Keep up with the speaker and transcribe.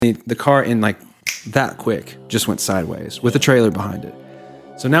The car in like that quick just went sideways with a trailer behind it.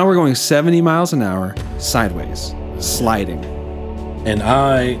 So now we're going 70 miles an hour sideways, sliding. And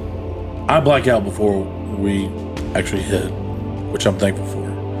I black out before we actually hit, which I'm thankful for.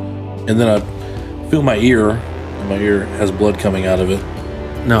 And then I feel my ear, and my ear has blood coming out of it.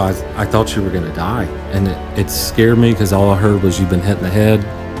 No, I thought you were going to die. And it scared me because all I heard was you've been hit in the head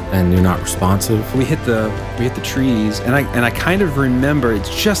and you're not responsive. We hit the trees, and I kind of remember it's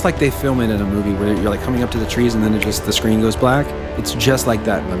just like they film it in a movie where you're like coming up to the trees and then the screen goes black. It's just like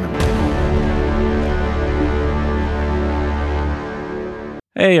that in my memory.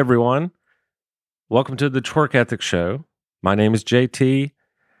 Hey, everyone. Welcome to the Twerk Ethic Show. My name is JT.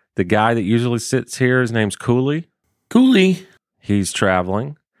 The guy that usually sits here, his name's Cooley. Cooley. He's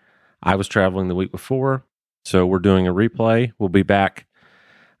traveling. I was traveling the week before, so we're doing a replay. We'll be back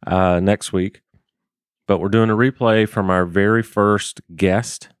next week, but we're doing a replay from our very first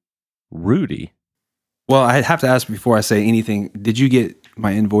guest, Rudy. Well, I have to ask before I say anything, did you get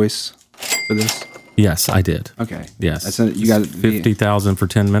my invoice for this? Yes, I did. Okay. Yes. You got 50,000 for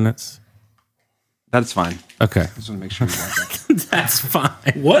 10 minutes. That's fine. Okay. I just want to make sure you got that. That's fine.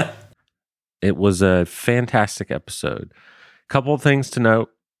 What? It was a fantastic episode. Couple of things to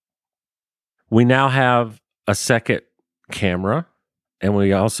note. We now have a second camera, and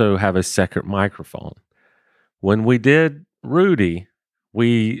we also have a second microphone. When we did Rudy,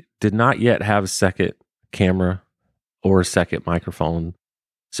 we did not yet have a second camera or a second microphone.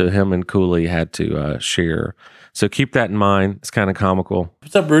 So him and Cooley had to share. So keep that in mind. It's kind of comical.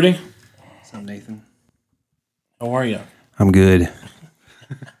 What's up, Rudy? What's up, Nathan? How are you? I'm good.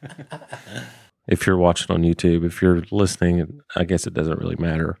 If you're watching on YouTube, if you're listening, I guess it doesn't really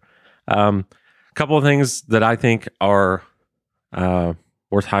matter. A couple of things that I think are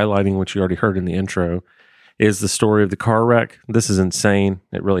worth highlighting, which you already heard in the intro, is the story of the car wreck. This is insane.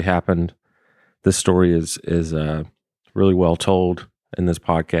 It really happened. This story is really well told in this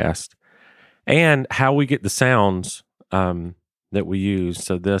podcast, and how we get the sounds that we use.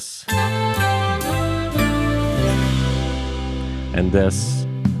 So this and this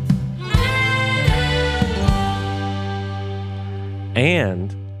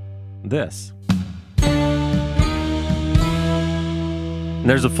and this. And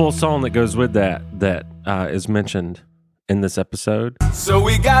there's a full song that goes with that is mentioned in this episode. So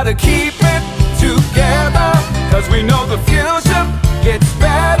we gotta keep it together, 'cause we know the future gets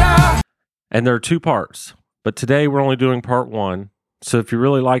better. And there are two parts, but today we're only doing part one. So if you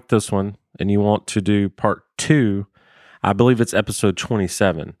really like this one and you want to do part two, I believe it's episode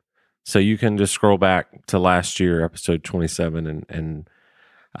 27. So you can just scroll back to last year, episode 27, and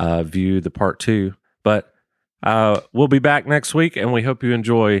view the part two. But we'll be back next week, and we hope you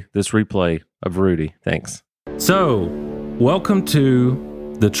enjoy this replay of Rudy. Thanks. So, welcome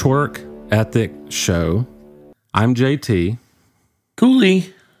to the Twerk Ethic Show. I'm JT.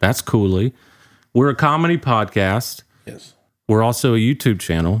 Cooley. That's Cooley. We're a comedy podcast. Yes. We're also a YouTube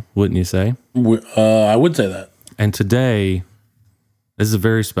channel, wouldn't you say? I would say that. And today is a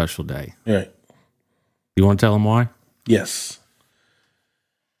very special day. Right. You want to tell them why? Yes.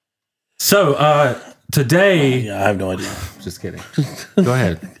 So, today... Yeah, I have no idea. Just kidding. Go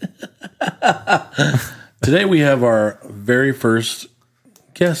ahead. Today we have our very first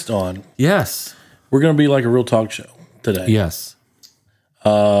guest on. Yes. We're going to be like a real talk show today. Yes.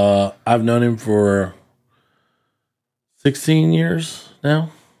 I've known him for 16 years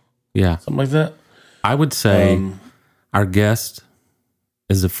now. Yeah. Something like that. I would say our guest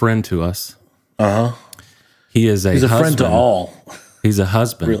is a friend to us. Uh-huh. He's a friend to all. He's a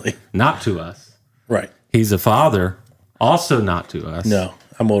husband. Really? Not to us. Right. He's a father, also not to us. No,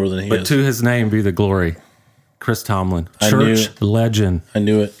 I'm older than he But is. to his name be the glory. Chris Tomlin, church legend, I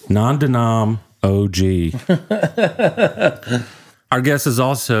knew it. non-denom OG. Our guest is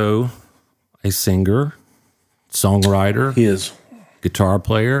also a singer, songwriter, He is. guitar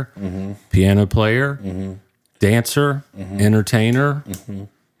player, piano player, dancer, entertainer,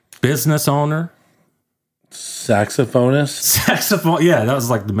 business owner, Saxophonist. saxophone. Yeah, that was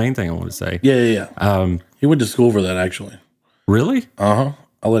like the main thing I want to say. Yeah. He went to school for that, actually. Really? Uh-huh.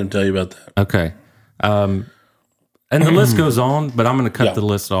 I'll let him tell you about that. Okay. And the list goes on, but I'm going to cut Yeah. the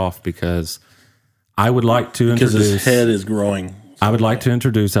list off because I would like to Because introduce. his head is growing. I would like to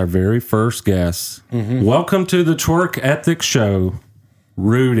introduce our very first guest. Welcome to the Twerk Ethic Show,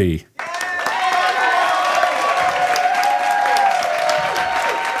 Rudy.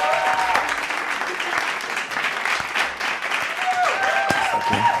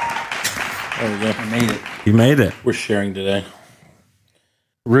 There we go. I made it. You made it. We're sharing today.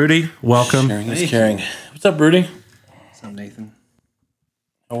 Rudy, welcome. Sharing is caring. What's up, Rudy? What's up, Nathan?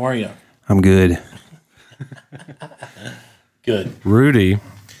 How are you? I'm good. Good. Rudy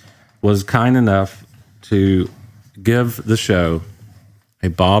was kind enough to give the show a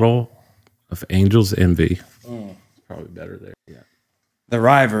bottle of Angel's Envy. Probably better there. Yeah. The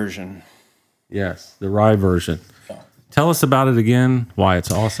rye version. Yes, the rye version. Tell us about it again, why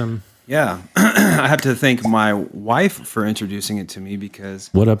it's awesome. Yeah. I have to thank my wife for introducing it to me because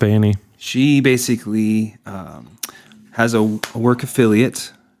What up, Annie? she basically has a work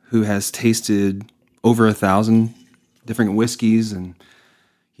affiliate who has tasted over 1,000 different whiskeys, and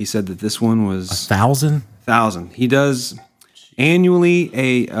he said that this one was 1,000? 1,000. He does annually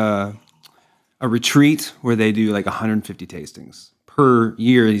a retreat where they do like 150 tastings per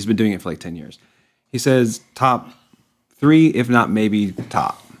year. He's been doing it for like 10 years. He says top 3, if not maybe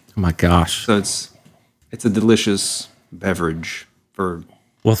top. Oh my gosh. So it's a delicious beverage for.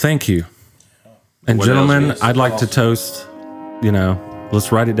 Well, thank you. And What gentlemen, else? I'd like to toast,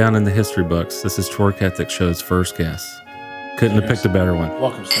 let's write it down in the history books. This is Torque Ethic Show's first guest. Couldn't have picked a better one.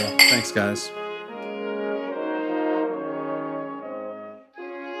 Welcome, Sam. Thanks, guys.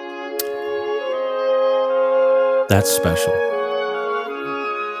 That's special.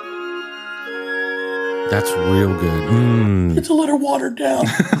 That's real good. It's a little watered down.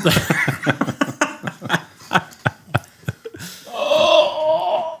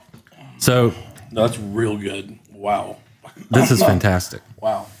 So No, that's real good. Wow. this is fantastic.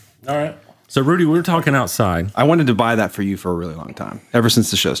 Wow. All right. So Rudy, we were talking outside. I wanted to buy that for you for a really long time, ever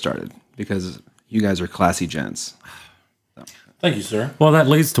since the show started, because you guys are classy gents. Thank you, sir. Well, that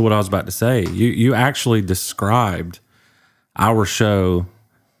leads to what I was about to say. You actually described our show,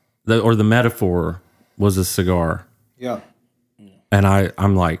 or the metaphor was a cigar, Yeah. and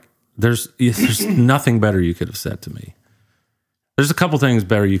I'm like, there's nothing better you could have said to me. There's a couple things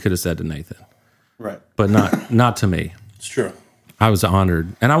better you could have said to Nathan, Right. but not to me. It's true. I was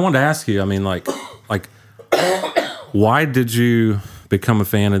honored, and I wanted to ask you. I mean, like, why did you become a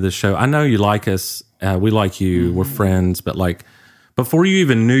fan of this show? I know you like us. We like you. We're friends. But like, before you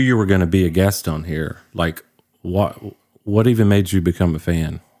even knew you were going to be a guest on here, like, what even made you become a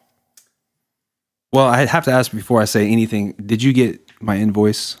fan? Well, I have to ask before I say anything. Did you get my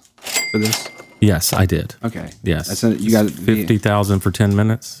invoice for this? Yes, I did. Okay. Yes, I sent it, you got it. 50,000 for 10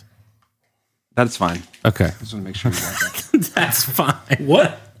 minutes. That's fine. Okay, I just want to make sure you got that. that's fine.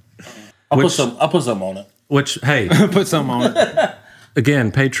 What? I'll put some on it. Which, hey, Put some on it.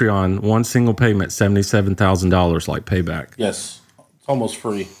 again, Patreon, one single payment, $77,000, like payback. Yes. It's almost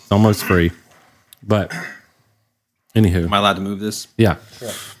free. It's almost free. But anywho, Am I allowed to move this? yeah.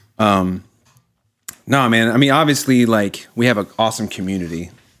 No, man. I mean, obviously, like, we have an awesome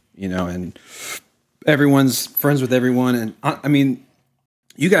community, and everyone's friends with everyone. And I mean,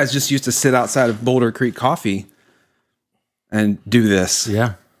 you guys just used to sit outside of Boulder Creek Coffee and do this,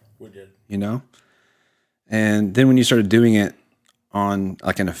 Yeah. We did. And then when you started doing it on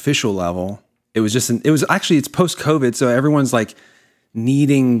like an official level, it was it's post-COVID. So everyone's like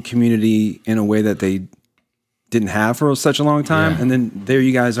needing community in a way that they didn't have for such a long time. Yeah. And then there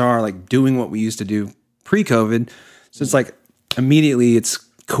you guys are like doing what we used to do pre-COVID. So it's like immediately it's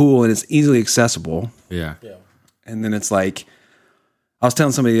cool and it's easily accessible. Yeah. Yeah. And then it's like, I was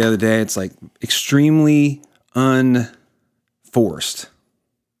telling somebody the other day, it's like extremely unforced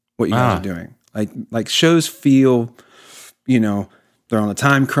what you guys are doing. Like shows feel, they're on a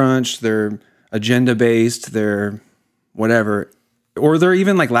time crunch, they're agenda based, they're whatever, or they're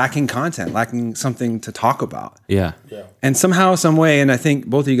even like lacking content, lacking something to talk about. Yeah. Yeah. And somehow, some way, and I think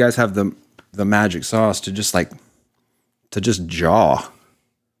both of you guys have the magic sauce to just jaw,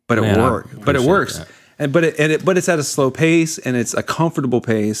 but it Man, I works. But it appreciate works. that. But it's at a slow pace and it's a comfortable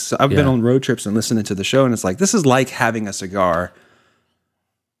pace. So I've been Yeah. on road trips and listening to the show, and it's like this is like having a cigar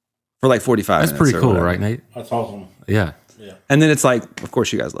for like 45 That's minutes. pretty or cool, whatever. right, Nate? That's awesome. Yeah. And then it's like, of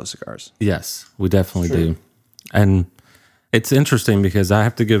course, you guys love cigars. Yes, we definitely do. And it's interesting because I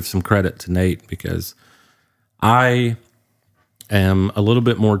have to give some credit to Nate because I am a little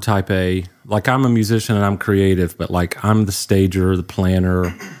bit more type A. Like, I'm a musician and I'm creative, but like I'm the stager, the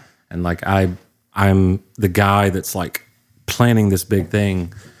planner, and like I'm the guy that's like planning this big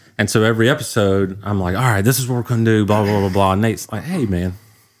thing. And so every episode, I'm like, all right, this is what we're going to do, blah, blah, blah, blah. And Nate's like, hey, man,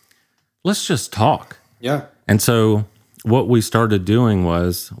 let's just talk. Yeah. And so what we started doing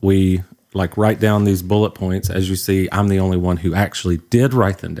was we like write down these bullet points. As you see, I'm the only one who actually did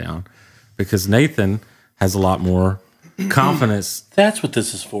write them down because Nathan has a lot more confidence. That's what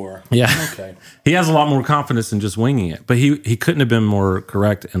this is for. Yeah. Okay. He has a lot more confidence in just winging it, but he couldn't have been more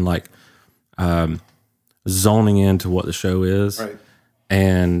correct in like zoning into what the show is. Right.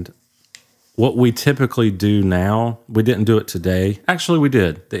 And what we typically do now, we didn't do it today. Actually, we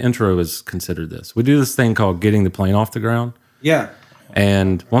did. The intro is considered this. We do this thing called getting the plane off the ground. Yeah.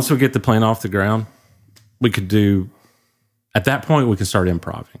 And once we get the plane off the ground, we could do, at that point, we can start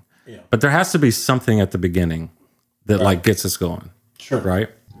improving. Yeah. But there has to be something at the beginning that like gets us going. Sure. Right?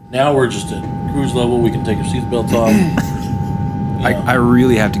 Now we're just at cruise level. We can take our seatbelts off. I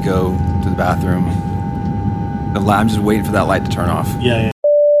really have to go to the bathroom. I'm just waiting for that light to turn off. Yeah.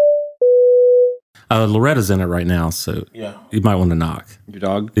 Loretta's in it right now, so you might want to knock. Your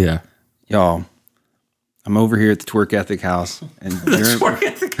dog? Yeah. Y'all, I'm over here at the Twerk Ethic House. And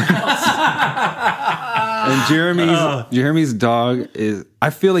Jeremy's dog is, I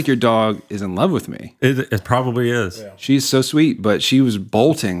feel like your dog is in love with me. It probably is. Yeah. She's so sweet, but she was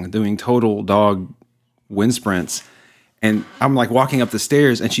bolting, doing total dog wind sprints. And I'm like walking up the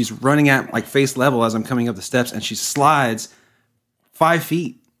stairs and she's running at like face level as I'm coming up the steps and she slides 5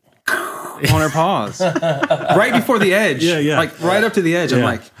 feet on her paws right before the edge. Yeah. Like right up to the edge. I'm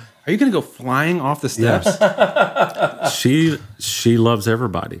like, are you going to go flying off the steps? She loves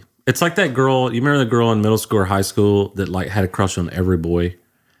everybody. It's like that girl, you remember the girl in middle school or high school that like had a crush on every boy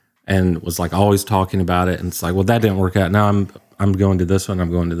and was like always talking about it. And it's like, well, that didn't work out. Now I'm going to this one. I'm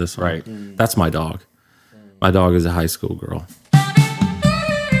going to this one. Right. That's my dog. My dog is a high school girl.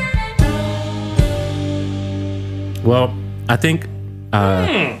 Well, I think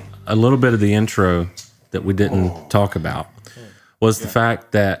a little bit of the intro that we didn't talk about was the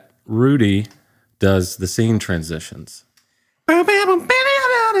fact that Rudy does the scene transitions. Can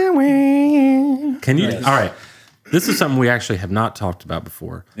you? All right. This is something we actually have not talked about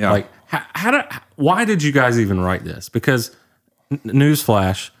before. Yeah. Like, why did you guys even write this? Because,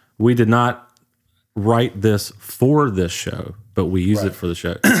 newsflash, we did not write this for this show, but we use it for the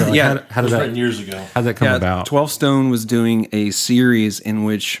show. So Yeah. how did that years ago? How did that come about? 12 Stone was doing a series in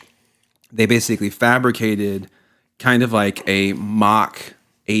which they basically fabricated kind of like a mock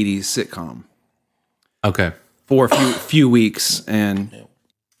 80s sitcom Okay. for a few weeks. And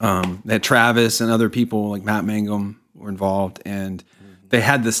that Travis and other people like Matt Mangum were involved. And they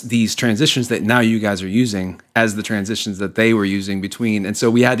had these transitions that now you guys are using as the transitions that they were using between. And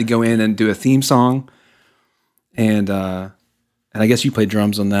so we had to go in and do a theme song. And I guess you played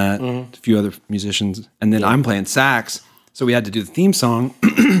drums on that, a few other musicians. And then I'm playing sax. So we had to do the theme song,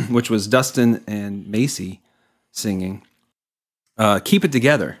 which was Dustin and Macy singing. Keep It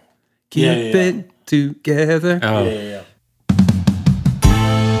Together. Keep it together. Oh. Yeah.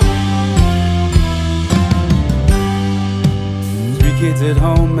 Kids at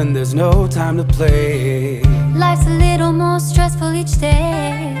home and there's no time to play. Life's a little more stressful each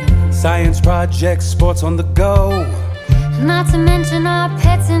day. Science projects, sports on the go. Not to mention our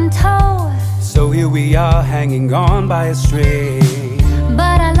pets in tow. So here we are hanging on by a string.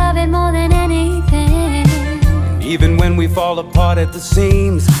 But I love it more than anything. Even when we fall apart at the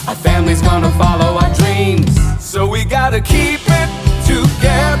seams, our family's gonna follow our dreams. So we gotta keep it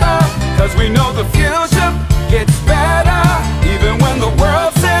together, cause we know the future gets better. Even when the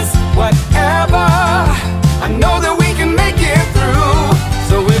world says whatever, I know that we can make it through.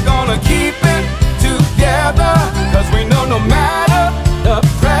 So we're gonna keep it together, cause we know no matter the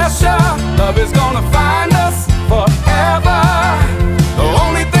pressure, love is gonna find us forever. The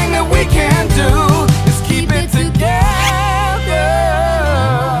only thing that we can do is keep it together.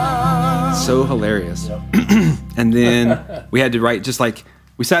 So hilarious. And then we had to write, just like,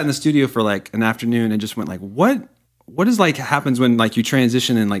 we sat in the studio for like an afternoon and just went like, what is like happens when like you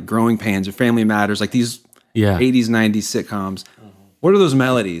transition in like Growing Pains or Family Matters, like these 80s, 90s sitcoms. What are those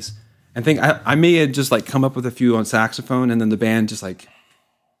melodies? And I may have just like come up with a few on saxophone, and then the band just like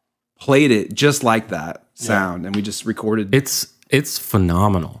played it just like that sound, and we just recorded. It's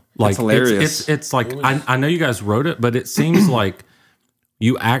phenomenal. Like, it's hilarious. It's like I know you guys wrote it, but it seems like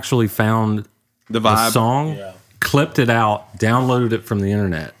you actually found the vibe. a song, clipped it out, downloaded it from the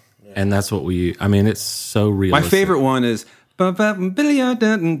internet, and that's what we. I mean, it's so realistic. My favorite one is because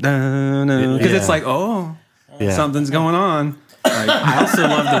it's like, something's going on. Like, I also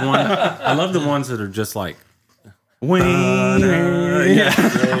love the one. I love the ones that are just like, yeah.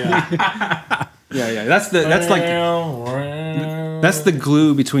 That's the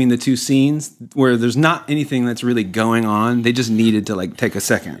glue between the two scenes where there's not anything that's really going on. They just needed to like take a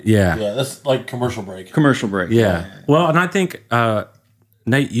second. Yeah. That's like commercial break. Commercial break. Yeah. Well, and I think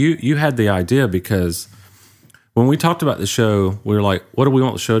Nate, you had the idea because when we talked about the show, we were like, what do we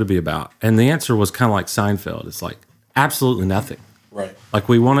want the show to be about? And the answer was kind of like Seinfeld. It's like absolutely nothing. Right. Like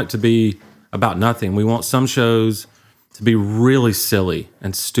we want it to be about nothing. We want some shows to be really silly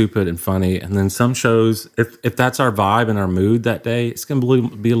and stupid and funny. And then some shows, if that's our vibe and our mood that day, it's going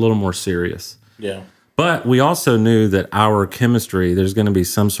to be a little more serious. Yeah. But we also knew that our chemistry, there's going to be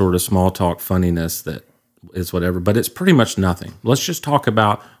some sort of small talk funniness that is whatever, but it's pretty much nothing. Let's just talk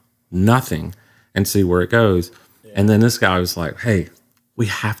about nothing and see where it goes. Yeah. And then this guy was like, hey, we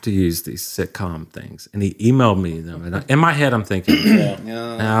have to use these sitcom things. And he emailed me them. And in my head, I'm thinking, I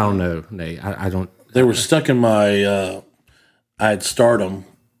don't know, Nate. I don't. They were stuck in my, I had Stardom,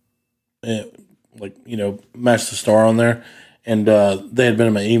 like, Match the Star on there. And they had been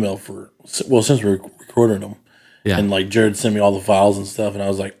in my email since we recorded them. Yeah. And like Jared sent me all the files and stuff. And I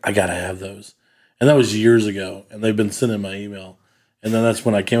was like, I got to have those. And that was years ago. And they've been sending my email. And then that's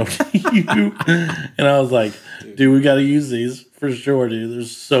when I came up to you. And I was like, dude, we got to use these for sure, dude. They're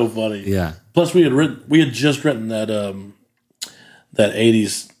so funny. Yeah. Plus, we had just written that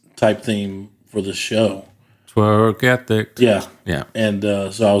 80s type theme for the show. Work ethic. Yeah. Yeah. And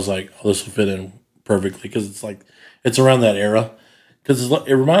so I was like, oh, this will fit in perfectly because it's like, it's around that era. Because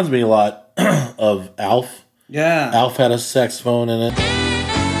it reminds me a lot of Alf. Yeah. Alf had a saxophone in it.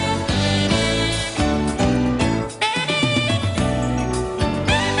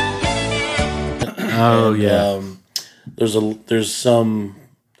 Oh, yeah. There's some.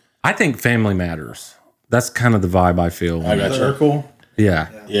 I think Family Matters. That's kind of the vibe I feel. I got you. Circle. Yeah.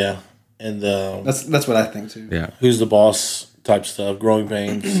 Yeah. And That's what I think too. Yeah. Who's the Boss type stuff, Growing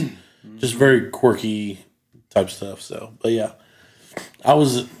Pains, just very quirky type stuff. So, but yeah, I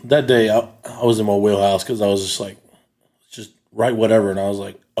was that day. I was in my wheelhouse because I was just like, just write whatever, and I was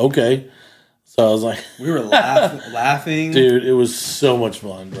like, okay. So I was like, We were laughing. dude, it was so much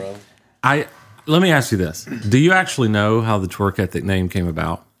fun, bro. Let me ask you this: do you actually know how the Twerk Ethic name came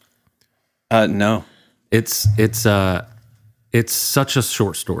about? No. It's such a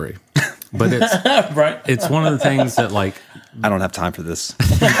short story, but it's Right? it's one of the things that like I don't have time for this.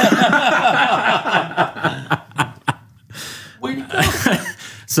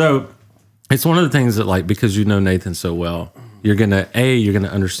 so it's one of the things that like because you know Nathan so well, you're gonna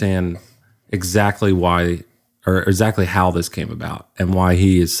understand exactly why or exactly how this came about and why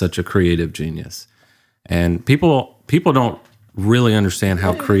he is such a creative genius. And people don't really understand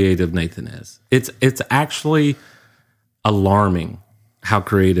how creative Nathan is. It's actually alarming how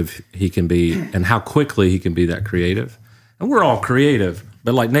creative he can be and how quickly he can be that creative. And we're all creative,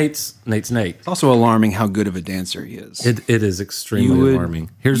 but like Nate's Nate. It's also alarming how good of a dancer he is. It is extremely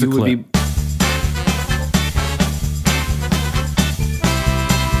alarming. Here's a clip.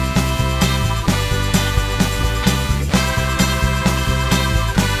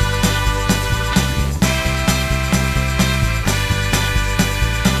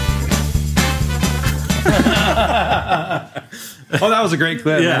 Oh, that was a great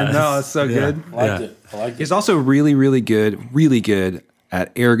clip. Yeah. Man. No, it's so good. I liked it. I liked it. He's also really, really good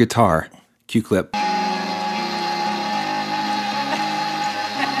at air guitar. Cue clip.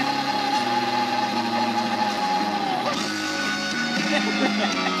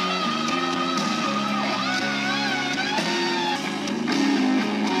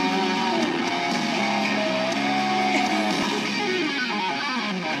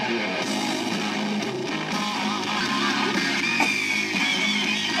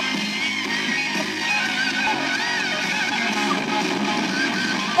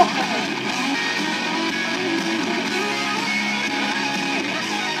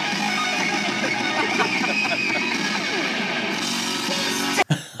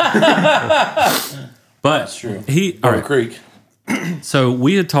 But True. all right. Creek. So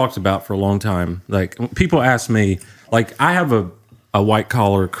we had talked about for a long time, like people ask me, like I have a white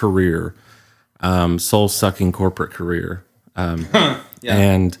collar career, soul sucking corporate career.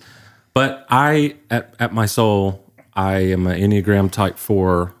 But I, at my soul, I am an Enneagram type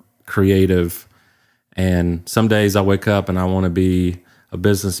 4 creative. And some days I wake up and I want to be a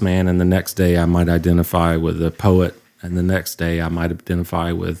businessman. And the next day I might identify with a poet. And the next day I might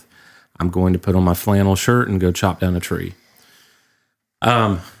identify with, I'm going to put on my flannel shirt and go chop down a tree.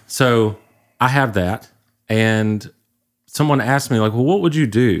 So I have that. And someone asked me like, well, what would you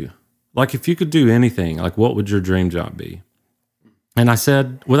do? Like if you could do anything, like what would your dream job be? And I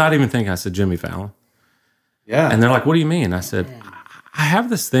said, without even thinking, I said, Jimmy Fallon. Yeah. And they're like, what do you mean? I said, I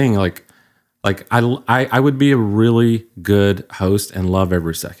have this thing like I would be a really good host and love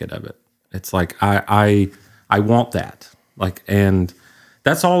every second of it. It's like, I want that. Like, and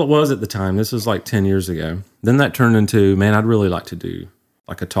that's all it was at the time. This was like 10 years ago. Then that turned into, man, I'd really like to do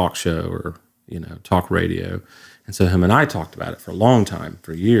like a talk show or, talk radio. And so him and I talked about it for a long time,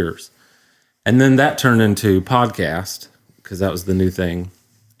 for years. And then that turned into podcast because that was the new thing.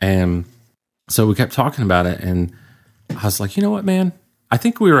 And so we kept talking about it. And I was like, you know what, man? I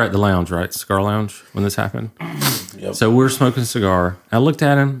think we were at the lounge, right? Cigar Lounge when this happened. Yep. So we were smoking a cigar. I looked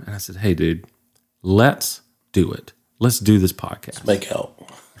at him and I said, hey, dude, let's do it. Let's do this podcast. Make out.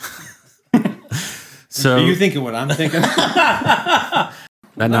 So Are you thinking what I'm thinking? that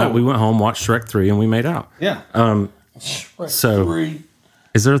night we went home, watched Shrek 3, and we made out. Yeah. So 3.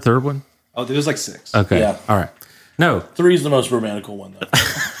 is there a third one? Oh, there was like 6. Okay. Yeah. All right. No, 3 is the most romantical one, though.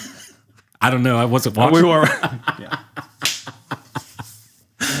 I don't know. I wasn't watching. We were.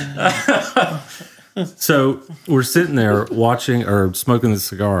 So we're sitting there watching or smoking the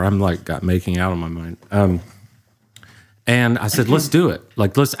cigar. I'm like, got making out on my mind. And I said, let's do it.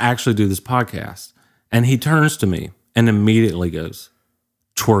 Like, let's actually do this podcast. And he turns to me and immediately goes,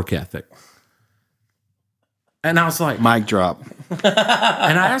 twerk ethic. And I was like, Mic drop. and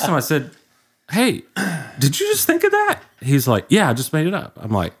I asked him, I said, hey, did you just think of that? He's like, yeah, I just made it up.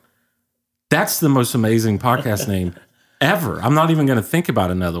 I'm like, that's the most amazing podcast name ever. I'm not even going to think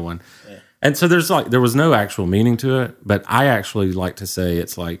about another one. Yeah. And so there was no actual meaning to it, but I actually like to say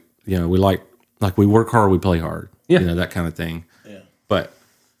it's like, we we work hard, we play hard, that kind of thing. Yeah. But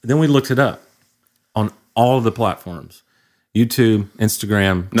then we looked it up on all of the platforms, YouTube,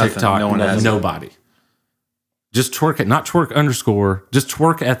 Instagram, Nothing. TikTok, No one has it. nobody. Just twerk it, not twerk underscore, just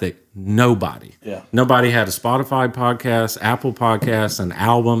twerk ethic. Nobody. Yeah. Nobody had a Spotify podcast, Apple podcast, an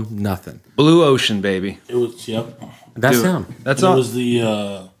album, nothing. Blue Ocean, baby. It was, yep. That's Dude, him. That's It all. was the,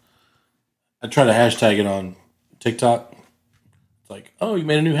 I tried to hashtag it on TikTok. It's like, oh, you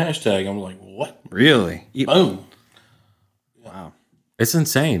made a new hashtag. I'm like, what? Really? Boom. It's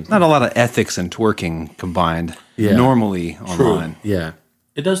insane. Not a lot of ethics and twerking combined. Yeah. Normally online. Yeah.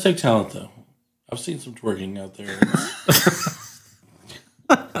 It does take talent, though. I've seen some twerking out there.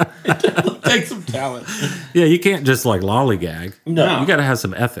 It takes some talent. Yeah, you can't just like lollygag. No. You got to have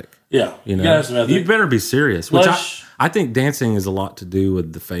some ethic. Yeah. You know, gotta have some ethic. you better be serious. Which Flesh. I think dancing is a lot to do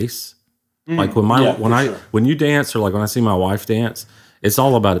with the face. Like Yeah, for sure. when you dance or like when I see my wife dance, it's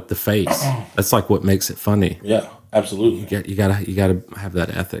all about the face. That's like what makes it funny. Yeah, absolutely. You gotta have that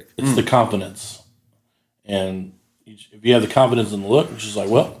ethic. It's the confidence. And if you have the confidence in the look, it's just like,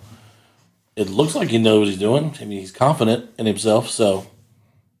 well, it looks like he knows what he's doing. I mean, he's confident in himself, so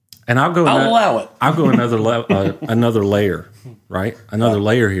And I'll go. I'll allow it. I'll go another layer, right? Another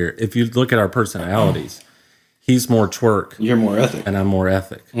layer here. If you look at our personalities, he's more twerk. You're more ethic. And I'm more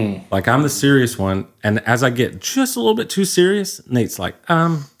ethic. Like I'm the serious one. And as I get just a little bit too serious, Nate's like,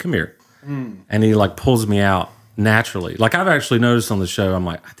 come here. And he like pulls me out naturally. Like I've actually noticed on the show, I'm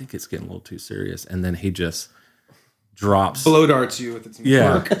like, I think it's getting a little too serious. And then he just drops. Blow darts you with its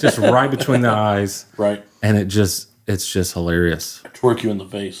Just right between the eyes. Right. And it's just hilarious. Twerk you in the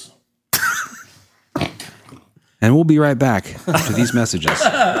face. And we'll be right back after these messages.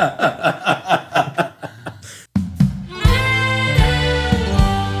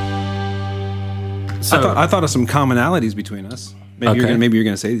 So I thought of some commonalities between us. Maybe you're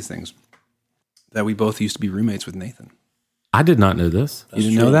gonna say these things. That we both used to be roommates with Nathan. I did not know this. You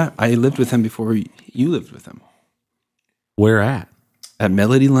didn't know that? I lived with him before you lived with him. Where at? At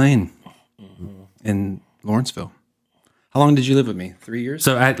Melody Lane in Lawrenceville. How long did you live with me? 3 years?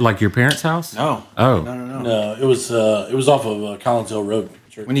 So at like your parents' house? No. Oh. No, it was off of Collins Hill Road.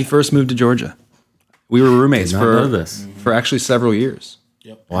 Church. When he first moved to Georgia. We were roommates Did not know this. for actually several years.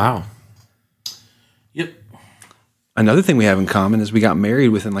 Yep. Wow. Yep. Another thing we have in common is we got married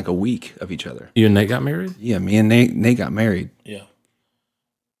within like a week of each other. You and Nate got married? Yeah, me and Nate got married. Yeah.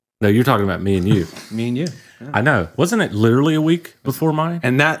 No, you're talking about me and you. Me and you. I know. Wasn't it literally a week before mine?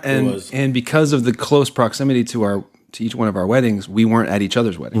 And was. and because of the close proximity to each one of our weddings, we weren't at each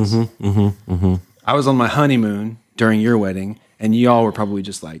other's weddings. I was on my honeymoon during your wedding, and y'all were probably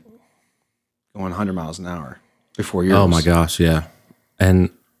just like going 100 miles an hour before yours. Oh my gosh, yeah. And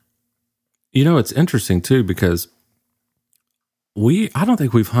you know, it's interesting too because I don't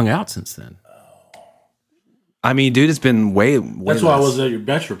think we've hung out since then. I mean, dude, it's been way That's why I less. was at your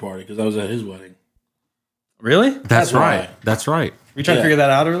bachelor party, because I was at his wedding. Really? That's right. right. That's right. We tried to Yeah. figure that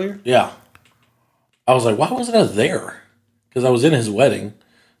out earlier? Yeah. I was like, why wasn't I there? Because I was in his wedding,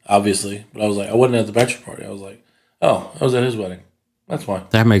 obviously. But I was like, I wasn't at the bachelor party. I was like, oh, I was at his wedding. That's fine.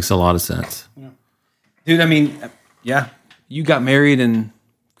 That makes a lot of sense. Dude, I mean, yeah. You got married and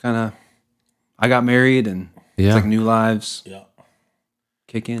I got married and Yeah. it's like new lives Yeah.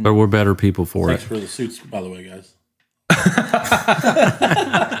 kick in. But we're better people for Thanks it. for the suits, by the way, guys.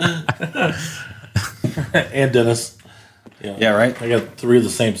 And Dennis. Yeah, right? I got 3 of the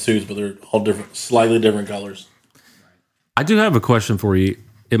same suits, but they're all different, slightly different colors. I do have a question for you.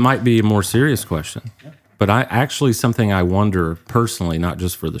 It might be a more serious question, but something I wonder personally, not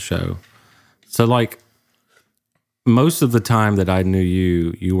just for the show. So, like, most of the time that I knew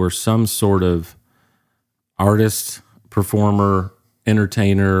you, you were some sort of artist, performer,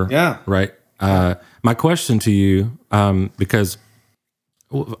 entertainer. Yeah. Right. My question to you, because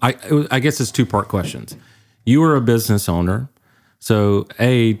I guess it's 2-part questions. You are a business owner. So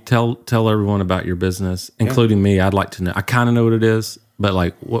tell everyone about your business, including me. I'd like to know. I kind of know what it is, but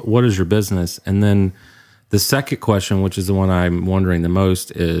like, what is your business? And then the second question, which is the one I'm wondering the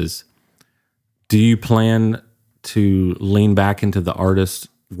most, is do you plan to lean back into the artist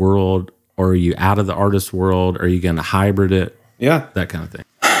world, or are you out of the artist world? Are you going to hybrid it? Yeah. That kind of thing.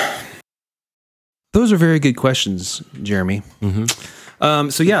 Those are very good questions, Jeremy.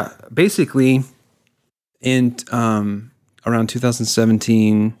 So yeah, basically in around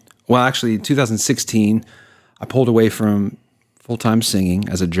 2017, well, actually 2016, I pulled away from full-time singing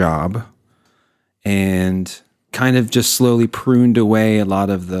as a job and kind of just slowly pruned away a lot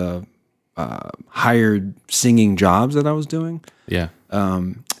of the hired singing jobs that I was doing. Yeah.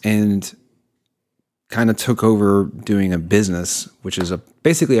 And kind of took over doing a business, which is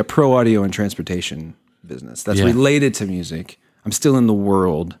basically a pro audio and transportation business that's related to music. I'm still in the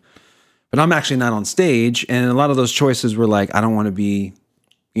world, but I'm actually not on stage. And a lot of those choices were like, I don't want to be,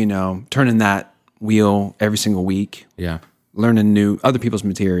 turning that wheel every single week. Yeah. Learning other people's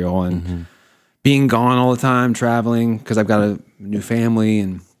material and being gone all the time, traveling because I've got a new family,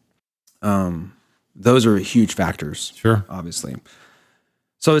 and those are huge factors. Sure. Obviously.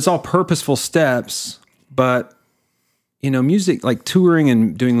 So it's all purposeful steps, but music, like touring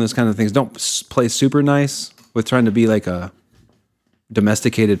and doing those kind of things, don't play super nice with trying to be like a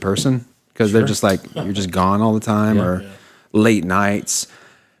domesticated person, because they're just like, you're just gone all the time, or late nights.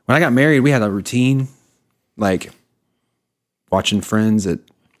 When I got married, we had a routine, like watching Friends at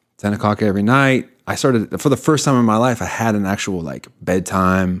 10 o'clock every night. I started, for the first time in my life, I had an actual like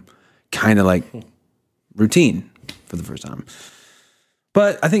bedtime kind of like routine for the first time.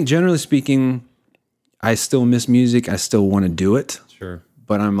 But I think generally speaking, I still miss music. I still want to do it. Sure.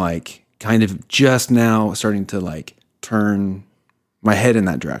 But I'm like kind of just now starting to like turn my head in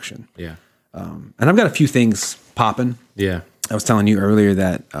that direction. Yeah. And I've got a few things popping. Yeah. I was telling you earlier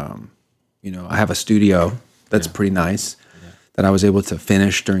that, I have a studio that's pretty nice that I was able to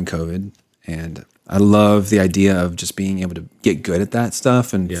finish during COVID. And I love the idea of just being able to get good at that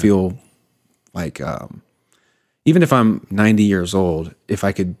stuff and feel like, even if I'm 90 years old, if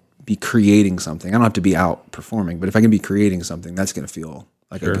I could be creating something, I don't have to be out performing, but if I can be creating something, that's going to feel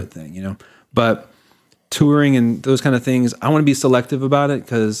like a good thing, But touring and those kind of things, I want to be selective about it,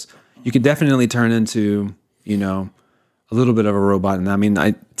 because you could definitely turn into, a little bit of a robot. And I mean,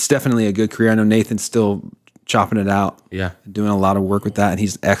 it's definitely a good career. I know Nathan's still chopping it out, doing a lot of work with that, and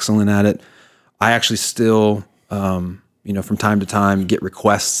he's excellent at it. I actually still, from time to time, get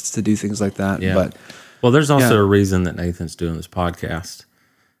requests to do things like that. Yeah. But well, there's also a reason that Nathan's doing this podcast.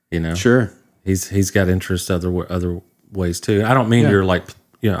 Sure, he's got interests other ways too. I don't mean you're like,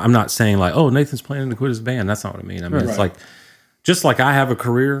 I'm not saying like, oh, Nathan's planning to quit his band. That's not what I mean. I mean, it's like, just like I have a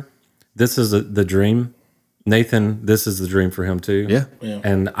career, this is the dream. Nathan, this is the dream for him too. Yeah.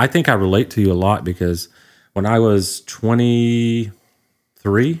 And I think I relate to you a lot, because when I was 22,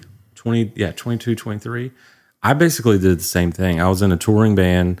 23, I basically did the same thing. I was in a touring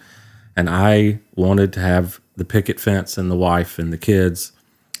band, and I wanted to have the picket fence and the wife and the kids,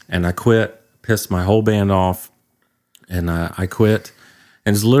 and I quit, pissed my whole band off, and I quit.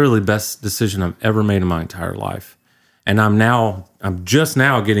 And it's literally the best decision I've ever made in my entire life. And I'm just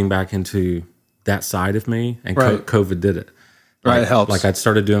now getting back into that side of me, and COVID did it. It helps. Like I'd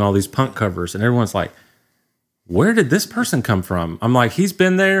started doing all these punk covers, and everyone's like, where did this person come from? I'm like, he's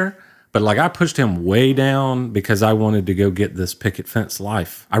been there, but like I pushed him way down because I wanted to go get this picket fence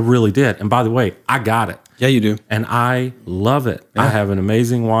life. I really did. And by the way, I got it. Yeah, you do. And I love it. Yeah. I have an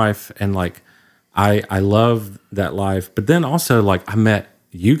amazing wife, and like I love that life. But then also, like, I met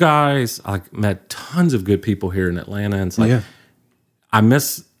you guys. I met tons of good people here in Atlanta, and it's like I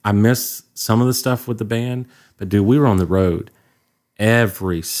miss some of the stuff with the band. But dude, we were on the road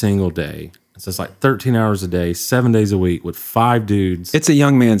every single day. So it's like 13 hours a day, 7 days a week with 5 dudes. It's a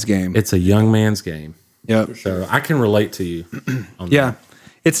young man's game. It's a young man's game. Yeah. So I can relate to you on that. That.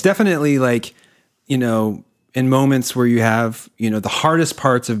 It's definitely like, in moments where you have, the hardest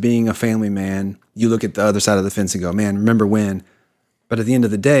parts of being a family man, you look at the other side of the fence and go, man, remember when? But at the end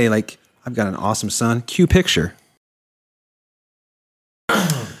of the day, like, I've got an awesome son. Cue picture.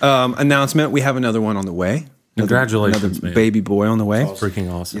 Announcement. We have another one on the way. Congratulations, another man. Baby boy on the way. That's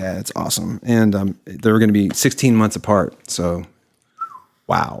freaking awesome. Yeah, it's awesome. And they're going to be 16 months apart. So,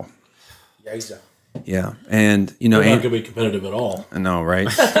 wow. Yeah, and you know, They're not going to be competitive at all. I know, right?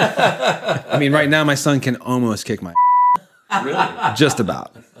 I mean, right now my son can almost kick my Really? just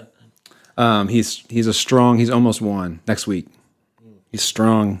about. He's a strong. He's almost won next week. He's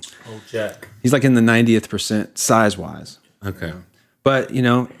strong. Oh, Jack. He's like in the 90th percent size wise. Okay. But you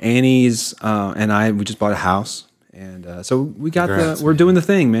know, Annie's and we just bought a house, and so we got Congrats, we're doing the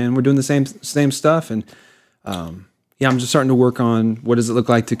thing, man. We're doing the same stuff, and yeah, I'm just starting to work on what does it look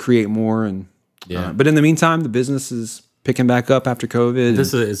like to create more, and but in the meantime, the business is picking back up after COVID.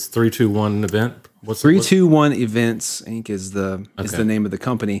 This is 321 event. What's 321 Events Inc. is the name of the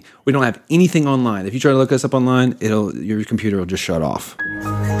company. We don't have anything online. If you try to look us up online, your computer will just shut off.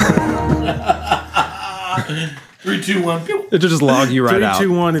 3, 2, 1. Pew. It'll just log you right out.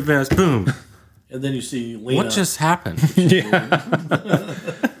 321 events. Boom. And then you see Lena. What just happened?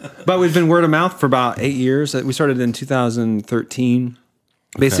 But we've been word of mouth for about 8 years. We started in 2013,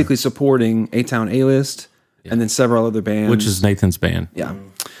 basically supporting A-Town A-List and then several other bands. Which is Nathan's band. Yeah.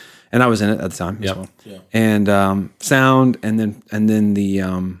 And I was in it at the time. Yep. As well. Yeah. And sound and then the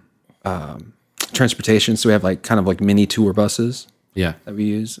transportation. So we have like kind of like mini tour buses Yeah. that we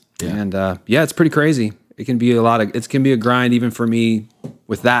use. Yeah. And it's pretty crazy. It can be it can be a grind even for me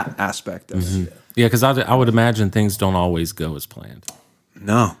with that aspect of it. Yeah, because I would imagine things don't always go as planned.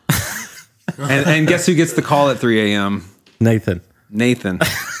 No. and guess who gets the call at 3 a.m.? Nathan.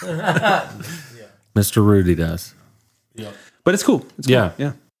 Mr. Rudy does. Yeah. But it's cool. It's cool. Yeah.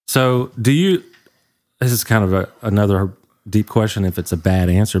 Yeah. So this is kind of another deep question if it's a bad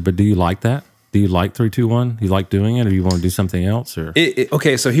answer, but do you like that? Do you like 321? You like doing it, or you want to do something else? Or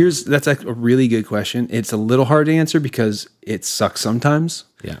Okay, so that's a really good question. It's a little hard to answer because it sucks sometimes.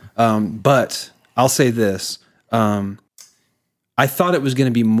 yeah. But I'll say this. I thought it was going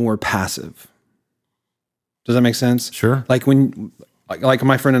to be more passive. Does that make sense? Sure. Like like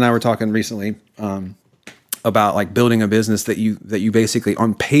my friend and I were talking recently about like building a business that you basically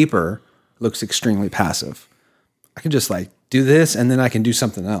on paper looks extremely passive. I can just like do this and then I can do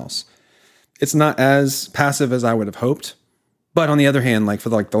something else. It's not as passive as I would have hoped. But on the other hand, like for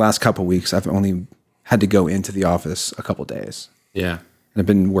like the last couple of weeks, I've only had to go into the office a couple of days. Yeah. And I've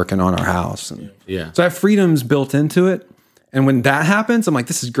been working on our house. And Yeah. so I have freedoms built into it. And when that happens, I'm like,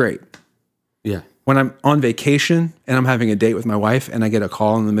 this is great. Yeah. When I'm on vacation and I'm having a date with my wife and I get a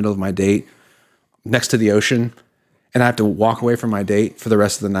call in the middle of my date next to the ocean and I have to walk away from my date for the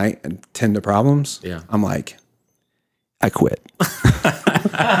rest of the night and tend to problems, Yeah. I'm like, I quit.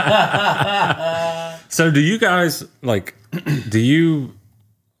 So do you guys do you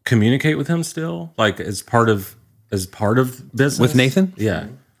communicate with him still? Like as part of business? With Nathan? Yeah.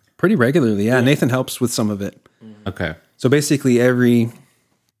 Pretty regularly, yeah. Nathan helps with some of it. Okay. So basically every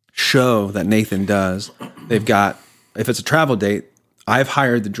show that Nathan does, they've got, if it's a travel date, I've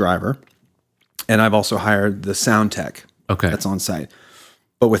hired the driver and I've also hired the sound tech that's on site.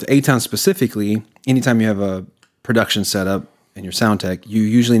 But with A-Town specifically, anytime you have a production setup and your sound tech, you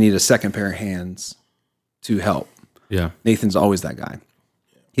usually need a second pair of hands to help. Yeah. Nathan's always that guy.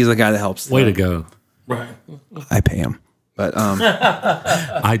 He's the guy that helps. Way to go. Right. I pay him. But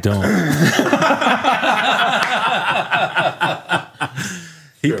I don't.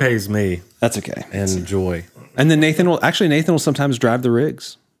 He pays me that's okay. and Joy. And then Nathan will sometimes drive the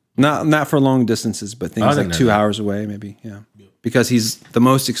rigs. Not for long distances, but things didn't like know 2 that. hours away, maybe. Yeah. Because he's the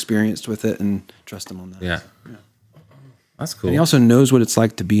most experienced with it and trust him on that. Yeah. That's cool. And he also knows what it's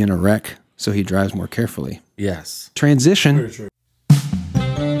like to be in a wreck, so he drives more carefully. Yes. Transition. Very true.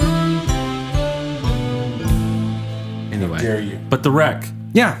 Anyway. Dare you. But the wreck.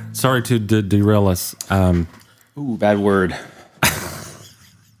 Yeah. Sorry to derail us. Ooh, bad word.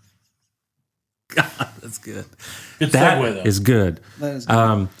 That's good. Good That segue, though. is good. That is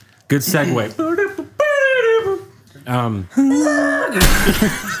good. Good segue.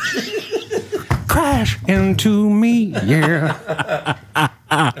 Crash into me, yeah.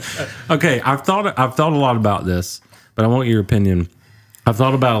 Okay, I've thought a lot about this, but I want your opinion. I've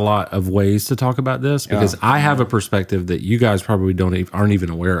thought about a lot of ways to talk about this because I have a perspective that you guys probably aren't even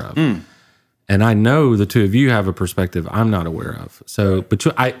aware of, and I know the two of you have a perspective I'm not aware of. So,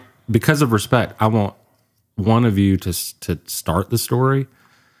 because of respect, I want one of you to start the story,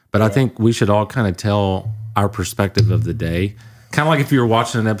 but I think we should all kind of tell our perspective of the day. Kind of like if you were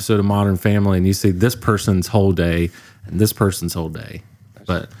watching an episode of Modern Family and you see this person's whole day and this person's whole day,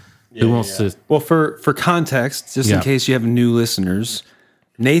 but who wants to? Well, for context, just in case you have new listeners,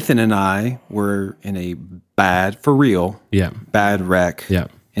 Nathan and I were in a bad wreck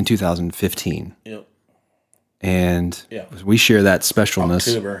in 2015. Yep. And we share that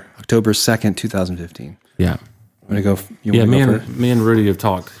specialness. October 2nd, 2015. Yeah. Want to go? Me and Rudy have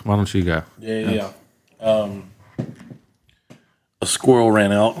talked. Why don't you go? Yeah. A squirrel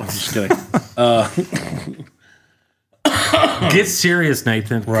ran out. I'm just kidding. Get serious,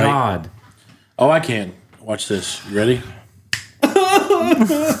 Nathan. Right. God. Oh, I can. Watch this. You ready?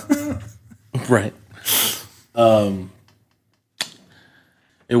 Right.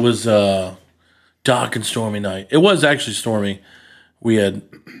 It was a dark and stormy night. It was actually stormy. We had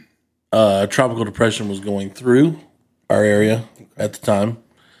a tropical depression was going through our area at the time.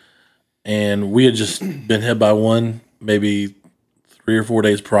 And we had just been hit by one maybe 3 or 4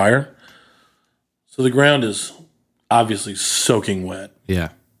 days prior. So the ground is obviously soaking wet. Yeah.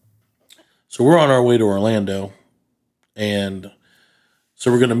 So we're on our way to Orlando. And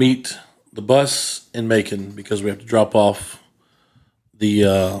so we're going to meet the bus in Macon because we have to drop off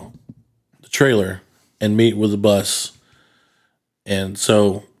the trailer and meet with the bus. And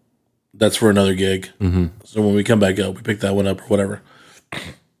so that's for another gig. Mm-hmm. So when we come back up, we pick that one up or whatever.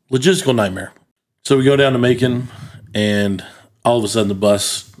 Logistical nightmare. So we go down to Macon, and all of a sudden the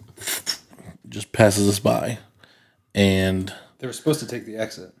bus just passes us by. And They were supposed to take the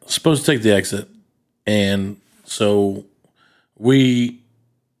exit. And so we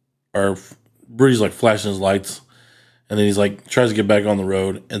are, Rudy's like flashing his lights, and then he's like, tries to get back on the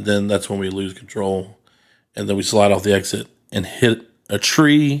road, and then that's when we lose control. And then we slide off the exit and hit a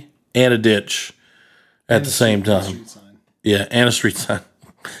tree and a ditch at the same time. Street sign. Yeah, and a street sign.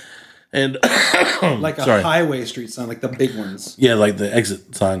 And Like a sorry. highway street sign, like the big ones. Yeah, like the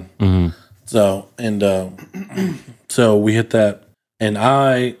exit sign. Mm-hmm. So, and so we hit that, and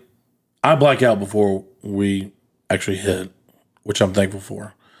I black out before we actually hit, which I'm thankful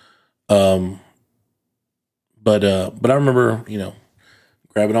for. But I remember,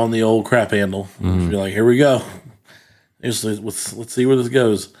 grabbing on the old crap handle, and be like, here we go. Let's see where this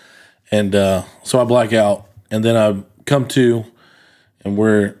goes. And so I black out, and then I come to, and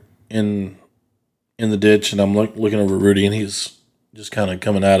we're in the ditch, and I'm looking over at Rudy, and he's just kind of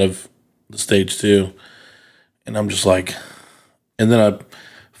coming out of the stage too. And I'm just like, and then I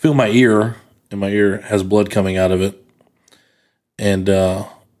feel my ear, and my ear has blood coming out of it. And so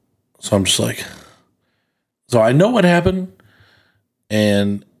I'm just like, so I know what happened,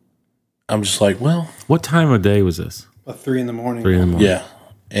 and I'm just like, well. What time of day was this? About 3 a.m. 3 a.m. Yeah.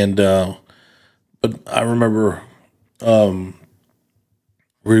 And, but I remember,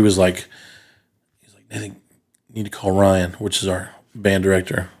 where he was like, Nathan, you need to call Ryan, which is our band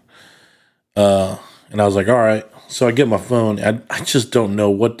director. And I was like, all right. So I get my phone. I just don't know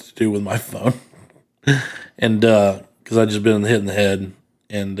what to do with my phone. And, cause I just been hit in the head.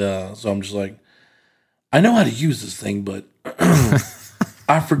 And, so I'm just like, I know how to use this thing, but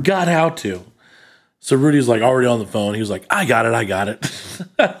I forgot how to. So Rudy's like already on the phone. He was like, I got it.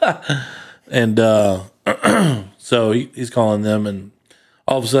 And so he's calling them, and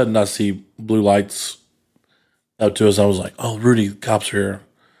all of a sudden I see blue lights up to us. I was like, oh, Rudy, the cops are here.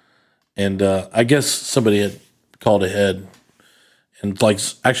 And I guess somebody had called ahead and like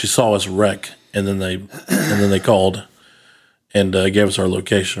actually saw us wreck, and then they called and gave us our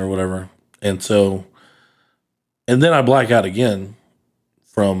location or whatever. And so, and then I black out again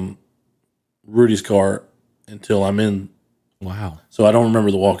from Rudy's car until I'm in. Wow. So I don't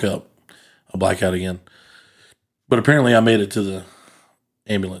remember the walk up. I black out again. But apparently I made it to the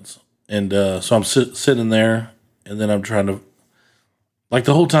ambulance. And so I'm sitting there, and then I'm trying to, like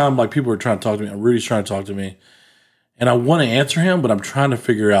the whole time, like people are trying to talk to me. Rudy's trying to talk to me. And I want to answer him, but I'm trying to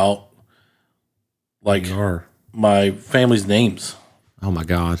figure out like my family's names. Oh my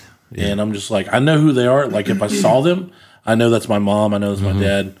God. Yeah. And I'm just like, I know who they are. Like if I saw them, I know that's my mom. I know that's my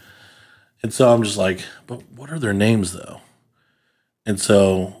dad. And so I'm just like, but what are their names though? And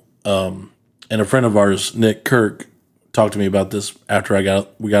so, and a friend of ours, Nick Kirk, talked to me about this after we got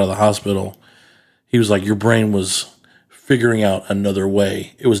out of the hospital. He was like, your brain was figuring out another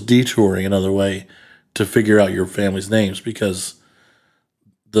way. It was detouring another way to figure out your family's names, because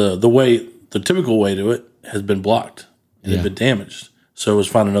the typical way to it has been blocked and had been damaged. So it was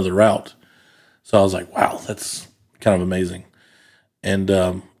find another route. So I was like, wow, that's kind of amazing. And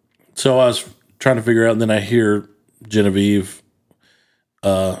so I was trying to figure out, and then I hear Genevieve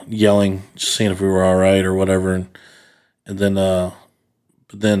yelling, just seeing if we were all right or whatever. And then, but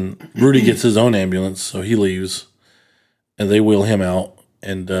then Rudy gets his own ambulance, so he leaves, and they wheel him out.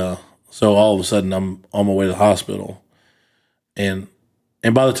 And so all of a sudden, I'm on my way to the hospital. And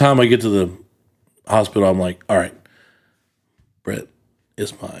by the time I get to the hospital, I'm like, all right, Brett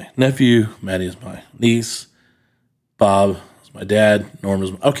is my nephew, Maddie is my niece, Bob is my dad, Norm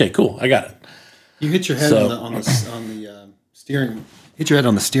is my, okay, cool, I got it. You hit your head on the steering. Hit your head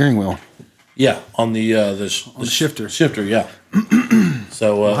on the steering wheel. Yeah, on the shifter. Shifter, yeah.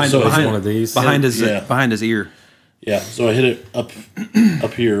 So behind one of these. behind his Yeah. behind his ear. yeah, so I hit it up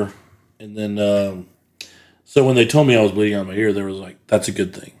here, and then so when they told me I was bleeding out my ear, they was like, "That's a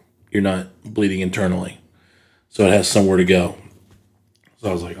good thing. You're not bleeding internally, so it has somewhere to go." So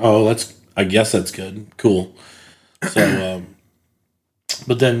I was like, "Oh, I guess that's good, cool." So,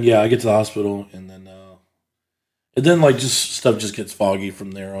 but then I get to the hospital, and then like just stuff just gets foggy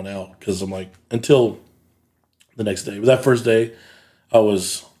from there on out because I'm like until the next day. But that first day, I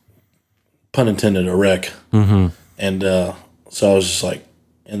was, pun intended, a wreck. Mm-hmm. And so I was just like,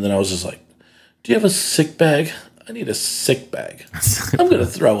 and then I was just like, do you have a sick bag? I need a sick bag. I'm going to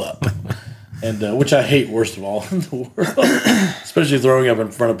throw up. And which I hate worst of all in the world, especially throwing up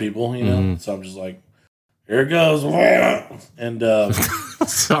in front of people, you know? Mm-hmm. So I'm just like, here it goes. And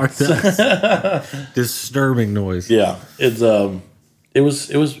sorry, that's disturbing noise. Yeah, it was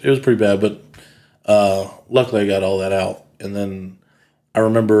pretty bad, but luckily I got all that out. And then I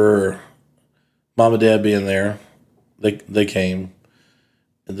remember Mom and Dad being there. They came,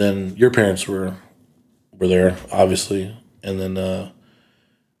 and then your parents were there, obviously, and then and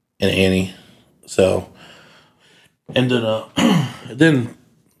Annie. So, and then then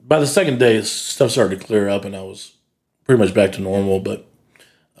by the second day, stuff started to clear up, and I was pretty much back to normal. But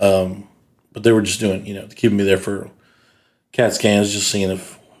they were just doing, keeping me there for CAT scans, just seeing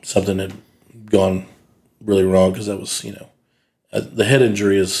if something had gone really wrong, because that was, the head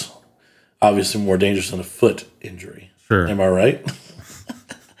injury is obviously more dangerous than a foot injury. Sure. Am I right?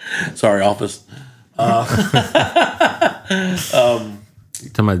 Sorry, office. You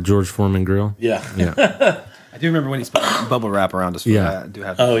talking about George Foreman grill? Yeah. Yeah. I do remember when he put bubble wrap around his foot. Yeah. I do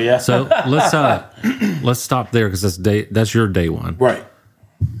have. Oh yeah. So let's stop there because that's your day one. Right.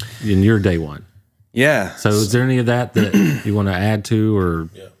 And your day one. Yeah. So is there any of that you want to add to, or?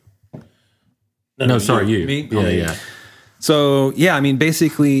 Yeah. No, sorry, you. Me? Yeah, yeah. So yeah, I mean,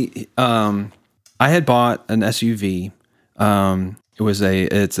 basically, I had bought an SUV.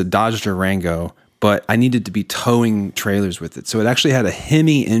 It's a Dodge Durango, but I needed to be towing trailers with it. So it actually had a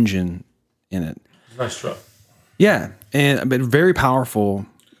Hemi engine in it. Nice truck. Yeah, but very powerful.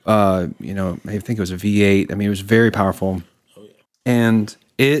 I think it was a V8. I mean, it was very powerful. Oh,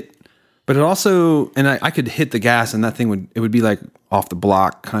 yeah. But it also, and I could hit the gas, and that thing would be like off the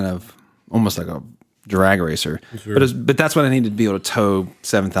block, kind of almost like a drag racer. Sure. But that's what I needed to be able to tow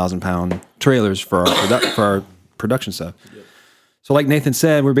 7,000-pound trailers for our production stuff. Yep. So, like Nathan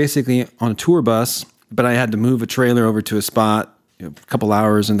said, we're basically on a tour bus, but I had to move a trailer over to a spot. A couple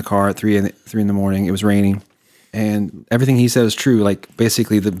hours in the car at 3 in the morning. It was raining, and everything he said is true. Like,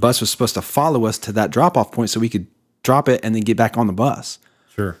 basically, the bus was supposed to follow us to that drop-off point so we could drop it and then get back on the bus.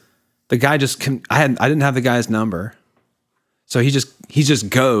 Sure. The guy I didn't have the guy's number, so he just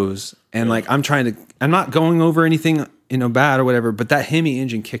goes, and like I'm not going over anything bad or whatever, but that Hemi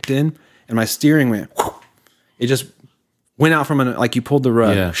engine kicked in, and my steering went. It just went out from like you pulled the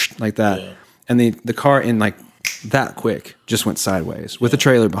rug like that, and the car in like that quick just went sideways with a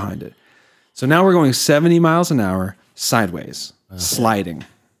trailer behind it. So now we're going 70 miles an hour sideways, sliding,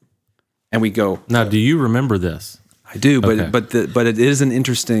 and we go. Now, do you remember this? I do, but Okay. but it is an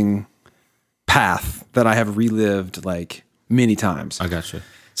interesting path that I have relived like many times. I got you.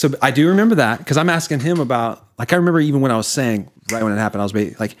 So I do remember that because I'm asking him about, like, I remember even when I was saying, right when it happened, I was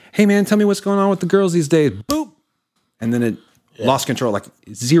like, hey man, tell me what's going on with the girls these days. Boop. And then it lost control, like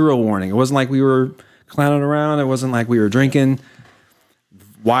zero warning. It wasn't like we were clowning around. It wasn't like we were drinking.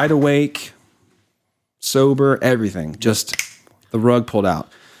 Wide awake, sober, everything. Just the rug pulled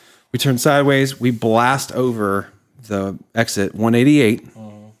out. We turn sideways. We blast over the exit 188.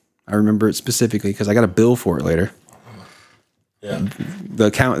 I remember it specifically because I got a bill for it later. Yeah.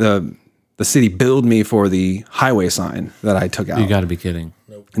 The city billed me for the highway sign that I took out. You got to be kidding.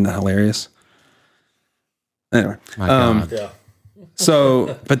 Isn't that hilarious? Anyway. My God. Yeah.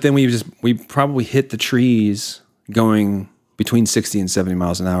 So, but then we probably hit the trees going between 60 and 70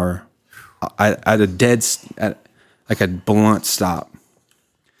 miles an hour at like a blunt stop.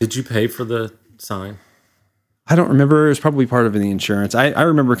 Did you pay for the sign? I don't remember. It was probably part of the insurance. I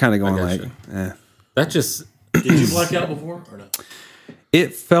remember kind of going like, That just Did you black out before or no?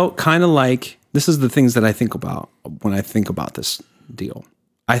 It felt kind of like, this is the things that I think about when I think about this deal.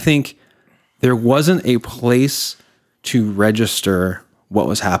 I think there wasn't a place to register what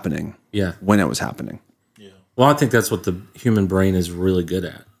was happening when it was happening. Yeah. Well, I think that's what the human brain is really good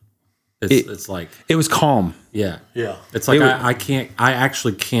at. It's like, It was calm. Yeah. It's like I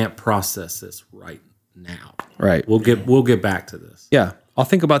actually can't process this right now. Right. We'll get back to this. Yeah. I'll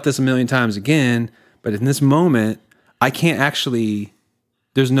think about this a million times again, but in this moment, I can't actually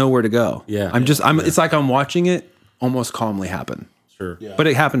there's nowhere to go. Yeah. It's like I'm watching it almost calmly happen. Sure. Yeah. But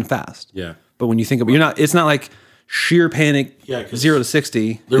it happened fast. Yeah. But when you think about it's not like sheer panic, Yeah, 'cause 0 to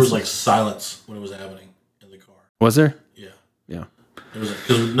 60. There was like silence when it was happening in the car. Was there? Yeah. Yeah. It was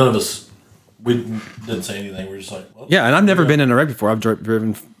because none of us, we didn't say anything. We were just like, well, Yeah, and I've never been in a wreck before. I've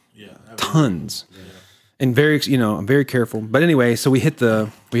driven yeah. tons. And I'm very careful. But anyway, so we hit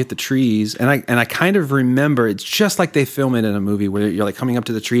the trees, and I kind of remember it's just like they film it in a movie where you're like coming up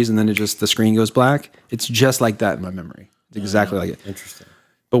to the trees and then the screen goes black. It's just like that in my memory. It's exactly like it. Interesting.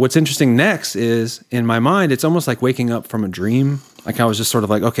 But what's interesting next is in my mind, it's almost like waking up from a dream. Like I was just sort of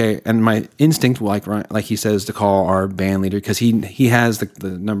like, okay, and my instinct, like he says, to call our band leader because he has the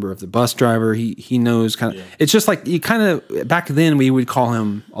number of the bus driver. He knows kind of. It's just like you kind of back then we would call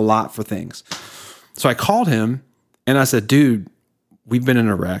him a lot for things. So I called him and I said, dude, we've been in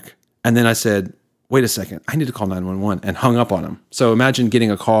a wreck. And then I said, wait a second, I need to call 911 and hung up on him. So imagine getting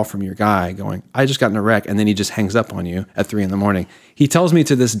a call from your guy going, I just got in a wreck. And then he just hangs up on you at 3 a.m. He tells me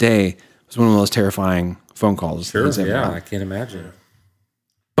to this day, it was one of the most terrifying phone calls. Sure. he's ever Yeah. had. I can't imagine.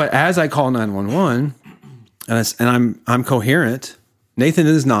 But as I call 911 and I'm coherent, Nathan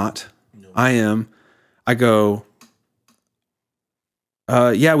is not, I am, I go,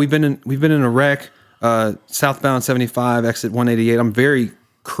 yeah, we've been in a wreck. Southbound 75, exit 188. I'm very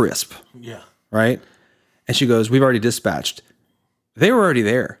crisp, Yeah. right? And she goes, we've already dispatched. They were already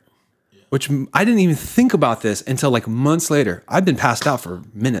there, which I didn't even think about this until like months later. I've been passed out for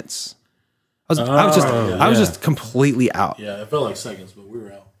minutes. I was just completely out. Yeah. It felt like seconds, but we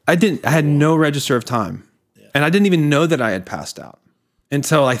were out. I had no register of time. And I didn't even know that I had passed out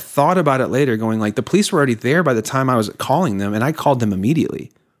until I thought about it later going like, the police were already there by the time I was calling them, and I called them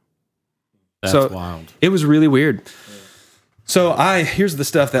immediately. That's wild. It was really weird. So here's the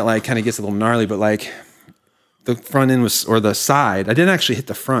stuff that like kind of gets a little gnarly, but like the front end or the side, I didn't actually hit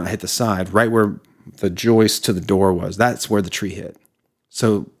the front, I hit the side, right where the joist to the door was. That's where the tree hit.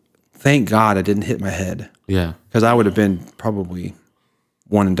 So thank God I didn't hit my head. Yeah. Because I would have been probably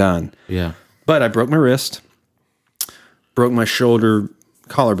one and done. Yeah. But I broke my wrist, broke my shoulder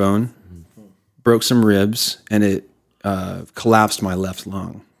collarbone, broke some ribs, and it collapsed my left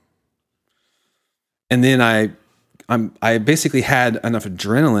lung. And then I basically had enough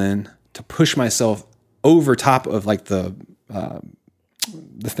adrenaline to push myself over top of like the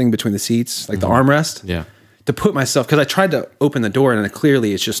thing between the seats, like the armrest. Yeah. To put myself, because I tried to open the door and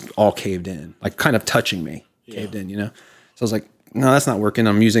clearly it's just all caved in, like kind of touching me, caved in, So I was like, no, that's not working.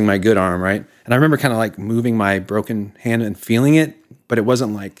 I'm using my good arm, right? And I remember kind of like moving my broken hand and feeling it, but it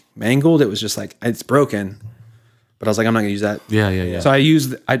wasn't like mangled. It was just like, it's broken. But I was like, I'm not gonna use that. Yeah. So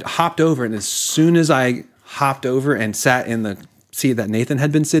I hopped over, and as soon as I hopped over and sat in the seat that Nathan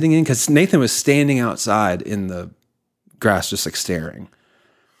had been sitting in, because Nathan was standing outside in the grass, just like staring,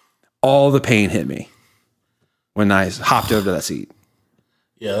 all the pain hit me when I hopped over to that seat.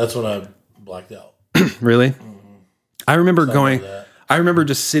 Yeah, that's when I blacked out. Really? I remember Like that. I remember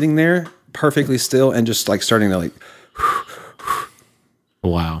just sitting there perfectly still and just like starting to like,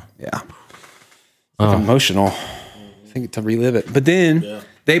 Wow. yeah, like emotional. I think to relive it. But then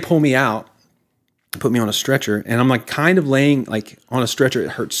they pull me out, put me on a stretcher, and I'm like kind of laying like on a stretcher.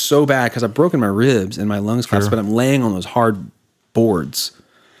 It hurts so bad because I've broken my ribs and my lungs collapsed, but I'm laying on those hard boards.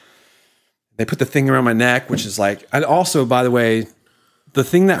 They put the thing around my neck, which is like, and also, by the way, the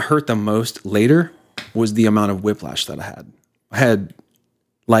thing that hurt the most later was the amount of whiplash that I had. I had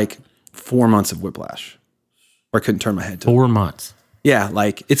like 4 months of whiplash where I couldn't turn my head to. 4 months. Yeah,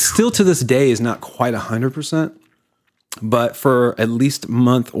 like it's still to this day is not quite 100%, but for at least a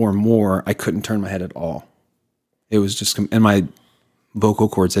month or more, I couldn't turn my head at all. It was just, and my vocal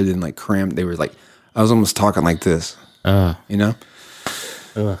cords, they didn't like cramp. They were like, I was almost talking like this,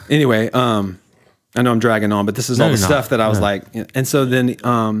 Anyway, I know I'm dragging on, but this is all the stuff that I was like, and so then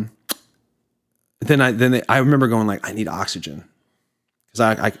I remember going like, I need oxygen.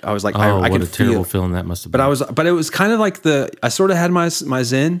 Because I was like, I what could a terrible feel. feeling that must have been. But it was kind of like I sort of had my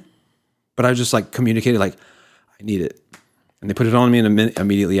zen, but I just like communicated like, I need it, and they put it on me, and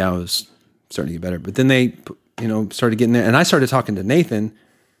immediately I was starting to get better. But then they, started getting there, and I started talking to Nathan,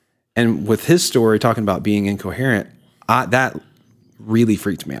 and with his story talking about being incoherent, that really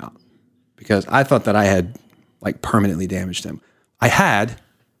freaked me out because I thought that I had like permanently damaged him. I had.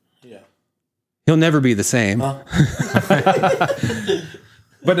 He'll never be the same. But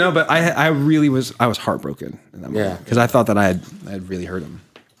I really was. I was heartbroken in that moment because I thought that I had really hurt him.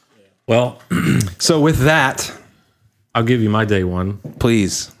 Well, so with that, I'll give you my day one,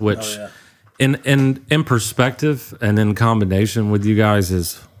 please. Which, in perspective and in combination with you guys,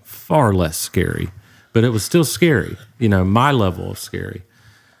 is far less scary, but it was still scary. My level of scary.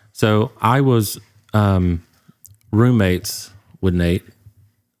 So I was roommates with Nate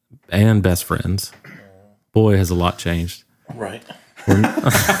and best friends. Boy, has a lot changed. Right. No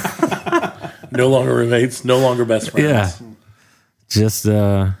longer roommates, no longer best friends. Yeah. Just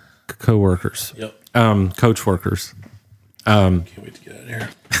co-workers. Yep. Coach workers. Can't wait to get out of here.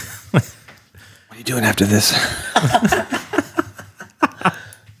 What are you doing after this?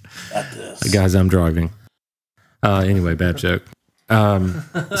 At this. Guys, I'm driving. Anyway, bad joke.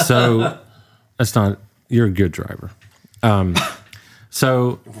 So that's not, you're a good driver.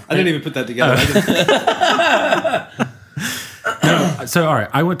 So I didn't even put that together. So, all right,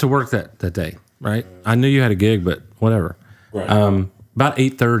 I went to work that day, right? I knew you had a gig, but whatever. Right. About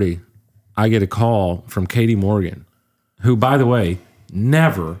 8:30, I get a call from Katie Morgan, who, by the way,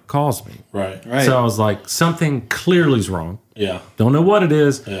 never calls me. Right. So I was like, something clearly is wrong. Yeah. Don't know what it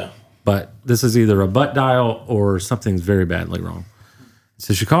is, Yeah. but this is either a butt dial or something's very badly wrong.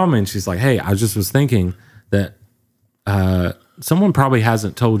 So she called me and she's like, hey, I just was thinking that someone probably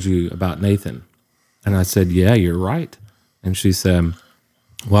hasn't told you about Nathan. And I said, yeah, you're right. And she said,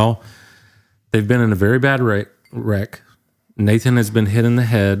 well, they've been in a very bad wreck. Nathan has been hit in the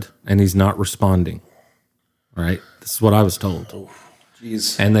head and he's not responding. Right? This is what I was told.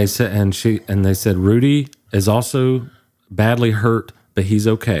 Jeez. And they said Rudy is also badly hurt, but he's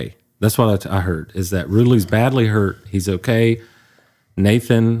okay. That's what I heard, is that Rudy's badly hurt. He's okay.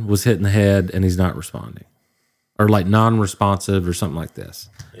 Nathan was hit in the head and he's not responding, or like non-responsive or something like this.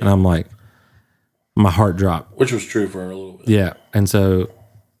 Yeah. And I'm like, my heart dropped. Which was true for a little bit. Yeah. And so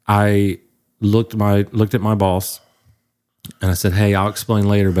I looked at my boss and I said, hey, I'll explain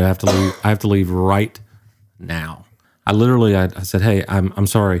later, but I have to leave right now. I said, hey, I'm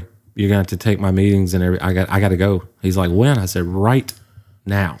sorry. You're going to have to take my meetings and I got to go. He's like, when? I said, right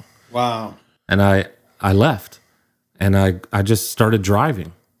now. Wow. And I left and I just started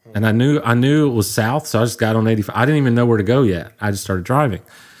driving, and I knew it was south. So I just got on 85. I didn't even know where to go yet. I just started driving,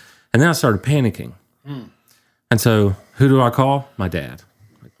 and then I started panicking. And so who do I call? My dad.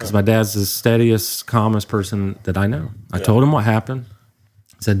 Because my dad's the steadiest, calmest person that I know. I told him what happened.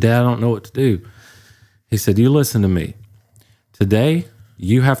 I said, Dad, I don't know what to do. He said, you listen to me. Today,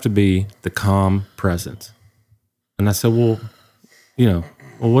 you have to be the calm presence. And I said, well,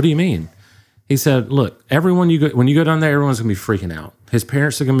 what do you mean? He said, look, when you go down there, everyone's going to be freaking out. His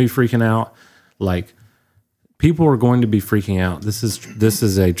parents are going to be freaking out. Like, people are going to be freaking out. This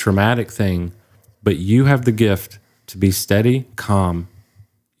is a traumatic thing, but you have the gift to be steady, calm.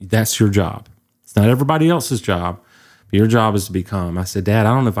 That's your job. It's not everybody else's job, but your job is to be calm. I said, Dad,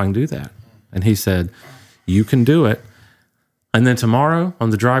 I don't know if I can do that. And he said, you can do it. And then tomorrow on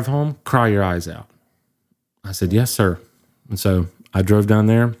the drive home, cry your eyes out. I said, yes, sir. And so I drove down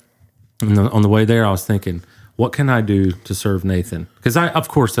there. And on the way there, I was thinking, what can I do to serve Nathan? Because of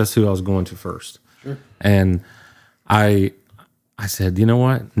course, that's who I was going to first. Sure. And I said, you know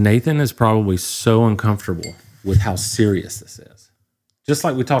what? Nathan is probably so uncomfortable with how serious this is. Just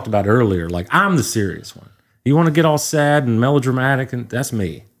like we talked about earlier, like I'm the serious one. You want to get all sad and melodramatic, and that's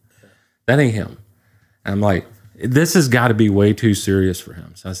me. That ain't him. And I'm like, this has got to be way too serious for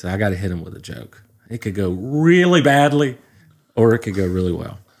him. So I said, I got to hit him with a joke. It could go really badly or it could go really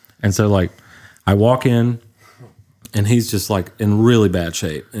well. And so like I walk in and he's just like in really bad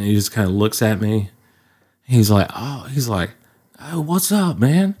shape. And he just kind of looks at me. He's like, oh, what's up,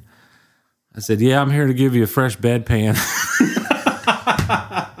 man? I said, yeah, I'm here to give you a fresh bedpan.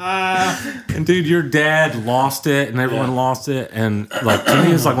 And dude, your dad lost it and everyone lost it. And like, to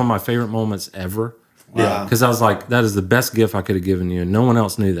me, it's like one of my favorite moments ever. Yeah. Because I was like, that is the best gift I could have given you. And no one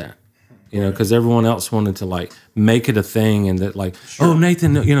else knew that. Because everyone else wanted to like make it a thing and that like, oh,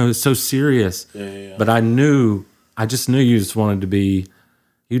 Nathan, it's so serious. Yeah. But I just knew you just wanted to be,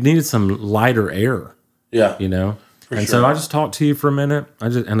 you needed some lighter air. Yeah. So I just talked to you for a minute. I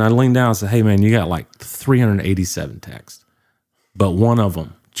leaned down and said, hey man, you got like 387 texts, but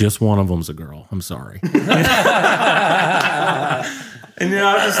just one of them's a girl. I'm sorry. And I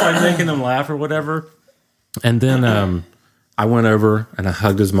was just like making them laugh or whatever. And then I went over and I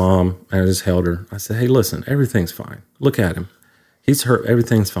hugged his mom and I just held her. I said, hey, listen, everything's fine. Look at him. He's hurt.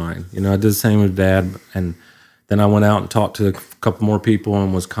 Everything's fine. I did the same with Dad. And then I went out and talked to a couple more people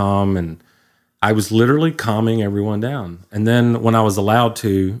and was calm. And I was literally calming everyone down. And then when I was allowed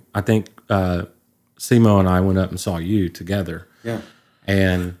to, I think Simo and I went up and saw you together. Yeah.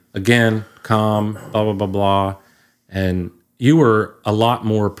 And again, calm, blah, blah, blah, blah. And you were a lot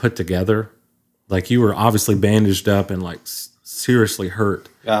more put together. Like you were obviously bandaged up and like seriously hurt.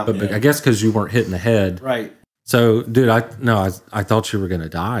 Yeah, but I guess because you weren't hit in the head. Right. So, dude, I thought you were going to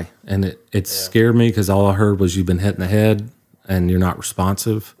die. And it scared me because all I heard was you've been hit in the head. and you're not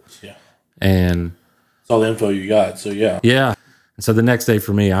responsive. Yeah. And It's all the info you got. So yeah. yeah. And so the next day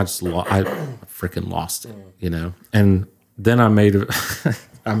for me, I freaking lost it, you know? And then I made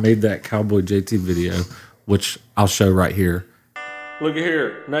I made that Cowboy JT video, which I'll show right here. Look at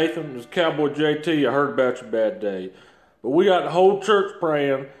here, Nathan, it's Cowboy JT. I heard about your bad day. But we got the whole church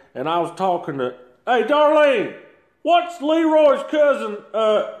praying, and I was talking to, hey, Darlene, what's Leroy's cousin?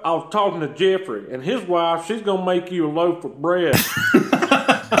 I was talking to Jeffrey, and his wife, she's going to make you a loaf of bread.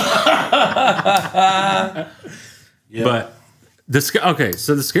 But okay,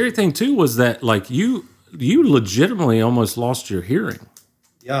 so the scary thing too was that like you legitimately almost lost your hearing,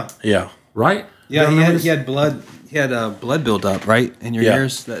 Yeah. Yeah. right? Yeah, You remember he had blood. He had blood buildup right in your Yeah.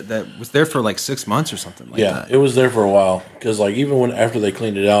 ears that was there for like 6 months or something like Yeah. that. It was there for a while. Because like even after they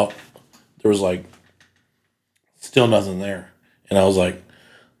cleaned it out, there was like still nothing there. And I was like,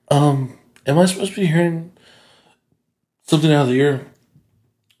 am I supposed to be hearing something out of the ear?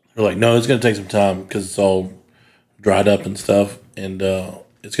 They're like, no, it's going to take some time because it's all dried up and stuff. And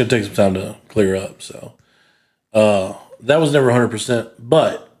it's going to take some time to clear up. So that was never 100%,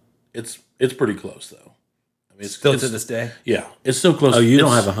 but it's pretty close though. I mean, Still to this day. Yeah, it's still close. Oh, you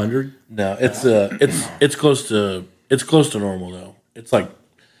don't It's- have 100? No, it's close to normal though. It's like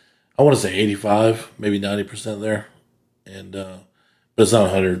I want to say 85, maybe 90% there, and but it's not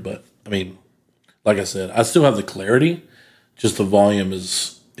 100. But I mean, like I said, I still have the clarity. Just the volume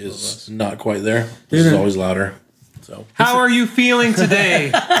is not quite there. This is always louder. So How are you feeling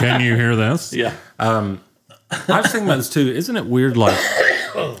today? Can you hear this? yeah, I was thinking about this too. Isn't it weird? Like,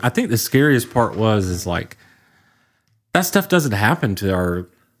 I think the scariest part is like that stuff doesn't happen to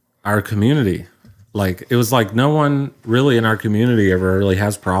our community. Like, it was like no one really in our community ever really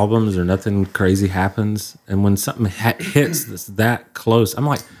has problems or nothing crazy happens. And when something hits that's that close, I'm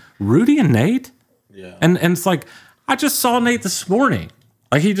like, Rudy and Nate? yeah, And it's like, I just saw Nate this morning.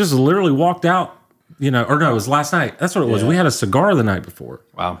 Like, he just literally walked out, you know, or no, it was last night. That's what it was. Yeah. We had a cigar the night before.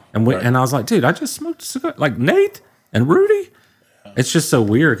 Wow. And I was like, dude, I just smoked a cigar. Like, Nate and Rudy? It's just so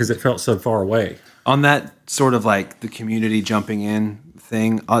weird because it felt so far away. On that sort of like the community jumping in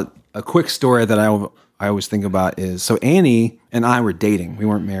thing, a quick story that I always think about is, so Annie and I were dating. We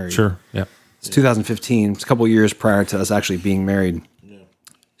weren't married. Sure. Yeah. It's 2015. It's a couple of years prior to us actually being married. Yeah.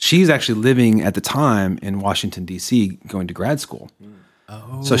 She's actually living at the time in Washington, D.C., going to grad school.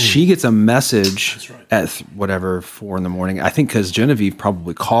 Oh. So she gets a message at whatever, 4 a.m. I think because Genevieve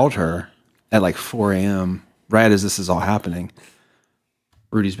probably called her at like 4 a.m. right as this is all happening.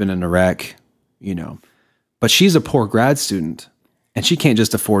 Rudy's been in a wreck, you know. But she's a poor grad student, and she can't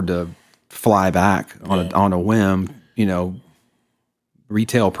just afford to fly back on a whim, you know,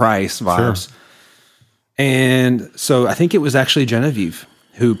 retail price vibes. Sure. And so I think it was actually Genevieve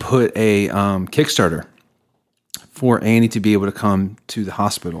who put a Kickstarter for Annie to be able to come to the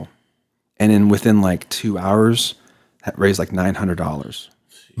hospital. And then within like 2 hours, raised like $900.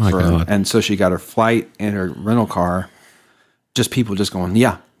 My God. And so she got her flight and her rental car. Just people just going,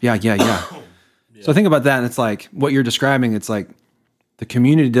 yeah. So think about that, and it's like what you're describing. It's like the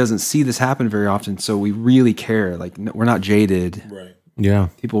community doesn't see this happen very often, so we really care. Like, we're not jaded. right. Yeah.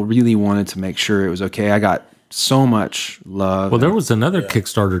 People really wanted to make sure it was okay. I got so much love. Well, there was another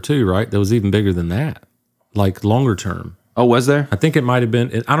Kickstarter too, right? That was even bigger than that, like longer term. Oh, was there? I think it might have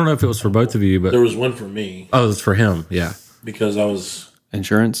been. I don't know if it was for both of you, but There was one for me oh, it was for him. Yeah. because I was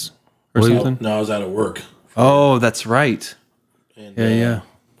Insurance or Well, something? no, I was out of work. Oh, that's right. And, Yeah.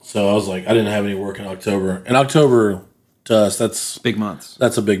 So I was like, I didn't have any work in October. And October to us, that's Big months.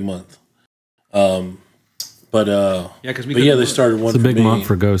 a big month. But because they started one It's a for big me. month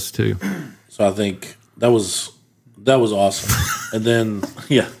for Ghosts too. So I think that was awesome. And then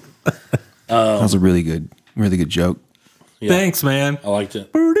that was a really good joke. Thanks, man. I liked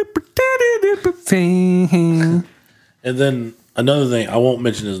it. Ding. And then another thing, I won't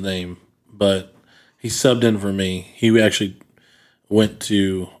mention his name, but he subbed in for me. He actually went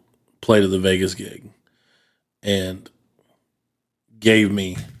to play to the Vegas gig and gave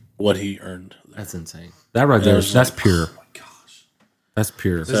me what he earned. That's insane. That right there, was that's like, pure. Oh my gosh. That's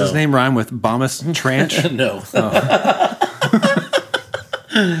pure. Does his name rhyme with Bomis Tranch? No.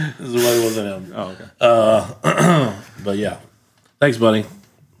 This is why it wasn't him. Oh, okay. But yeah. Thanks, buddy.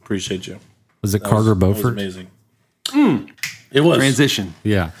 Appreciate you. Was it Carter That was Beaufort? amazing. It was. Transition.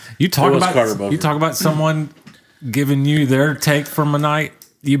 Yeah. You talk was Carter about Beaufort. you talk about someone giving you their take from a night,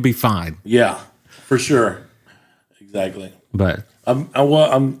 you'd be fine. Yeah, for sure. Exactly. But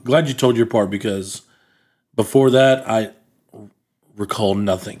I'm glad you told your part because before that I recall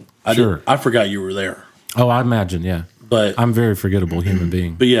nothing. I forgot you were there. oh, I imagine, yeah. But I'm a very forgettable human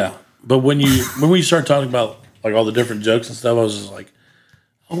being. yeah. But when we start talking about like all the different jokes and stuff. I was just like,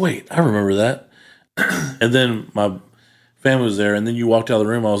 oh wait, I remember that. And then my family was there, and then you walked out of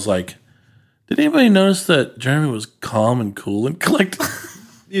the room. I was like, did anybody notice that Jeremy was calm and cool and collected?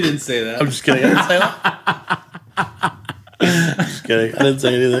 You didn't say that. I'm just kidding. I didn't say that. I'm just kidding. I didn't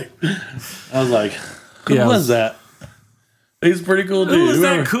say anything. I was like, who was that? He's a pretty cool dude. Who was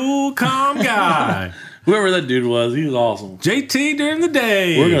that cool, calm guy? Whoever that dude was, he was awesome. JT during the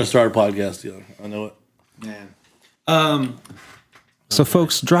day. We're going to start a podcast together. I know it. Man. So,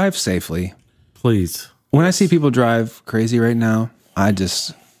 folks, drive safely. Please. When I see people drive crazy right now, I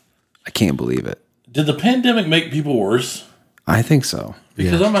can't believe it. Did the pandemic make people worse? I think so.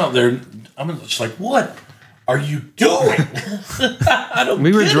 Because I'm out there, I'm just like, what are you doing? I don't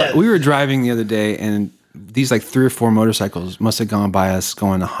We get were driving the other day, and these like 3 or 4 motorcycles must have gone by us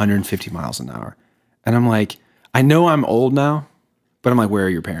going 150 miles an hour. And I'm like, I know I'm old now, but I'm like, where are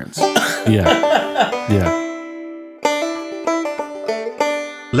your parents? Yeah.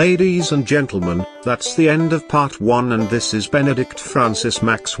 Ladies and gentlemen, that's the end of part 1, and this is Benedict Francis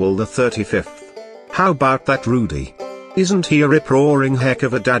Maxwell the 35th. How about that, Rudy? Isn't he a rip-roaring heck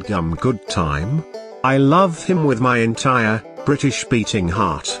of a dadgum good time? I love him with my entire British beating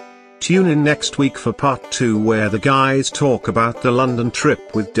heart. Tune in next week for part 2, where the guys talk about the London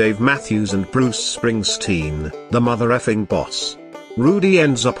trip with Dave Matthews and Bruce Springsteen, the mother effing boss. Rudy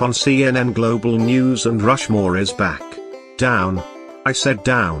ends up on CNN Global News and Rushmore is back. Down. I said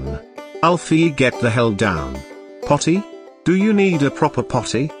down. Alfie, get the hell down. Potty? Do you need a proper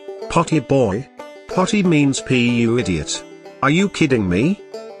potty? Potty boy? Potty means pee, you idiot. Are you kidding me?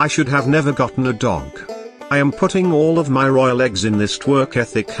 I should have never gotten a dog. I am putting all of my royal eggs in this work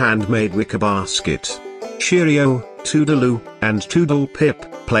ethic handmade wicker basket. Cheerio, toodaloo, and toodle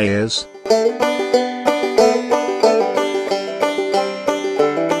pip, players.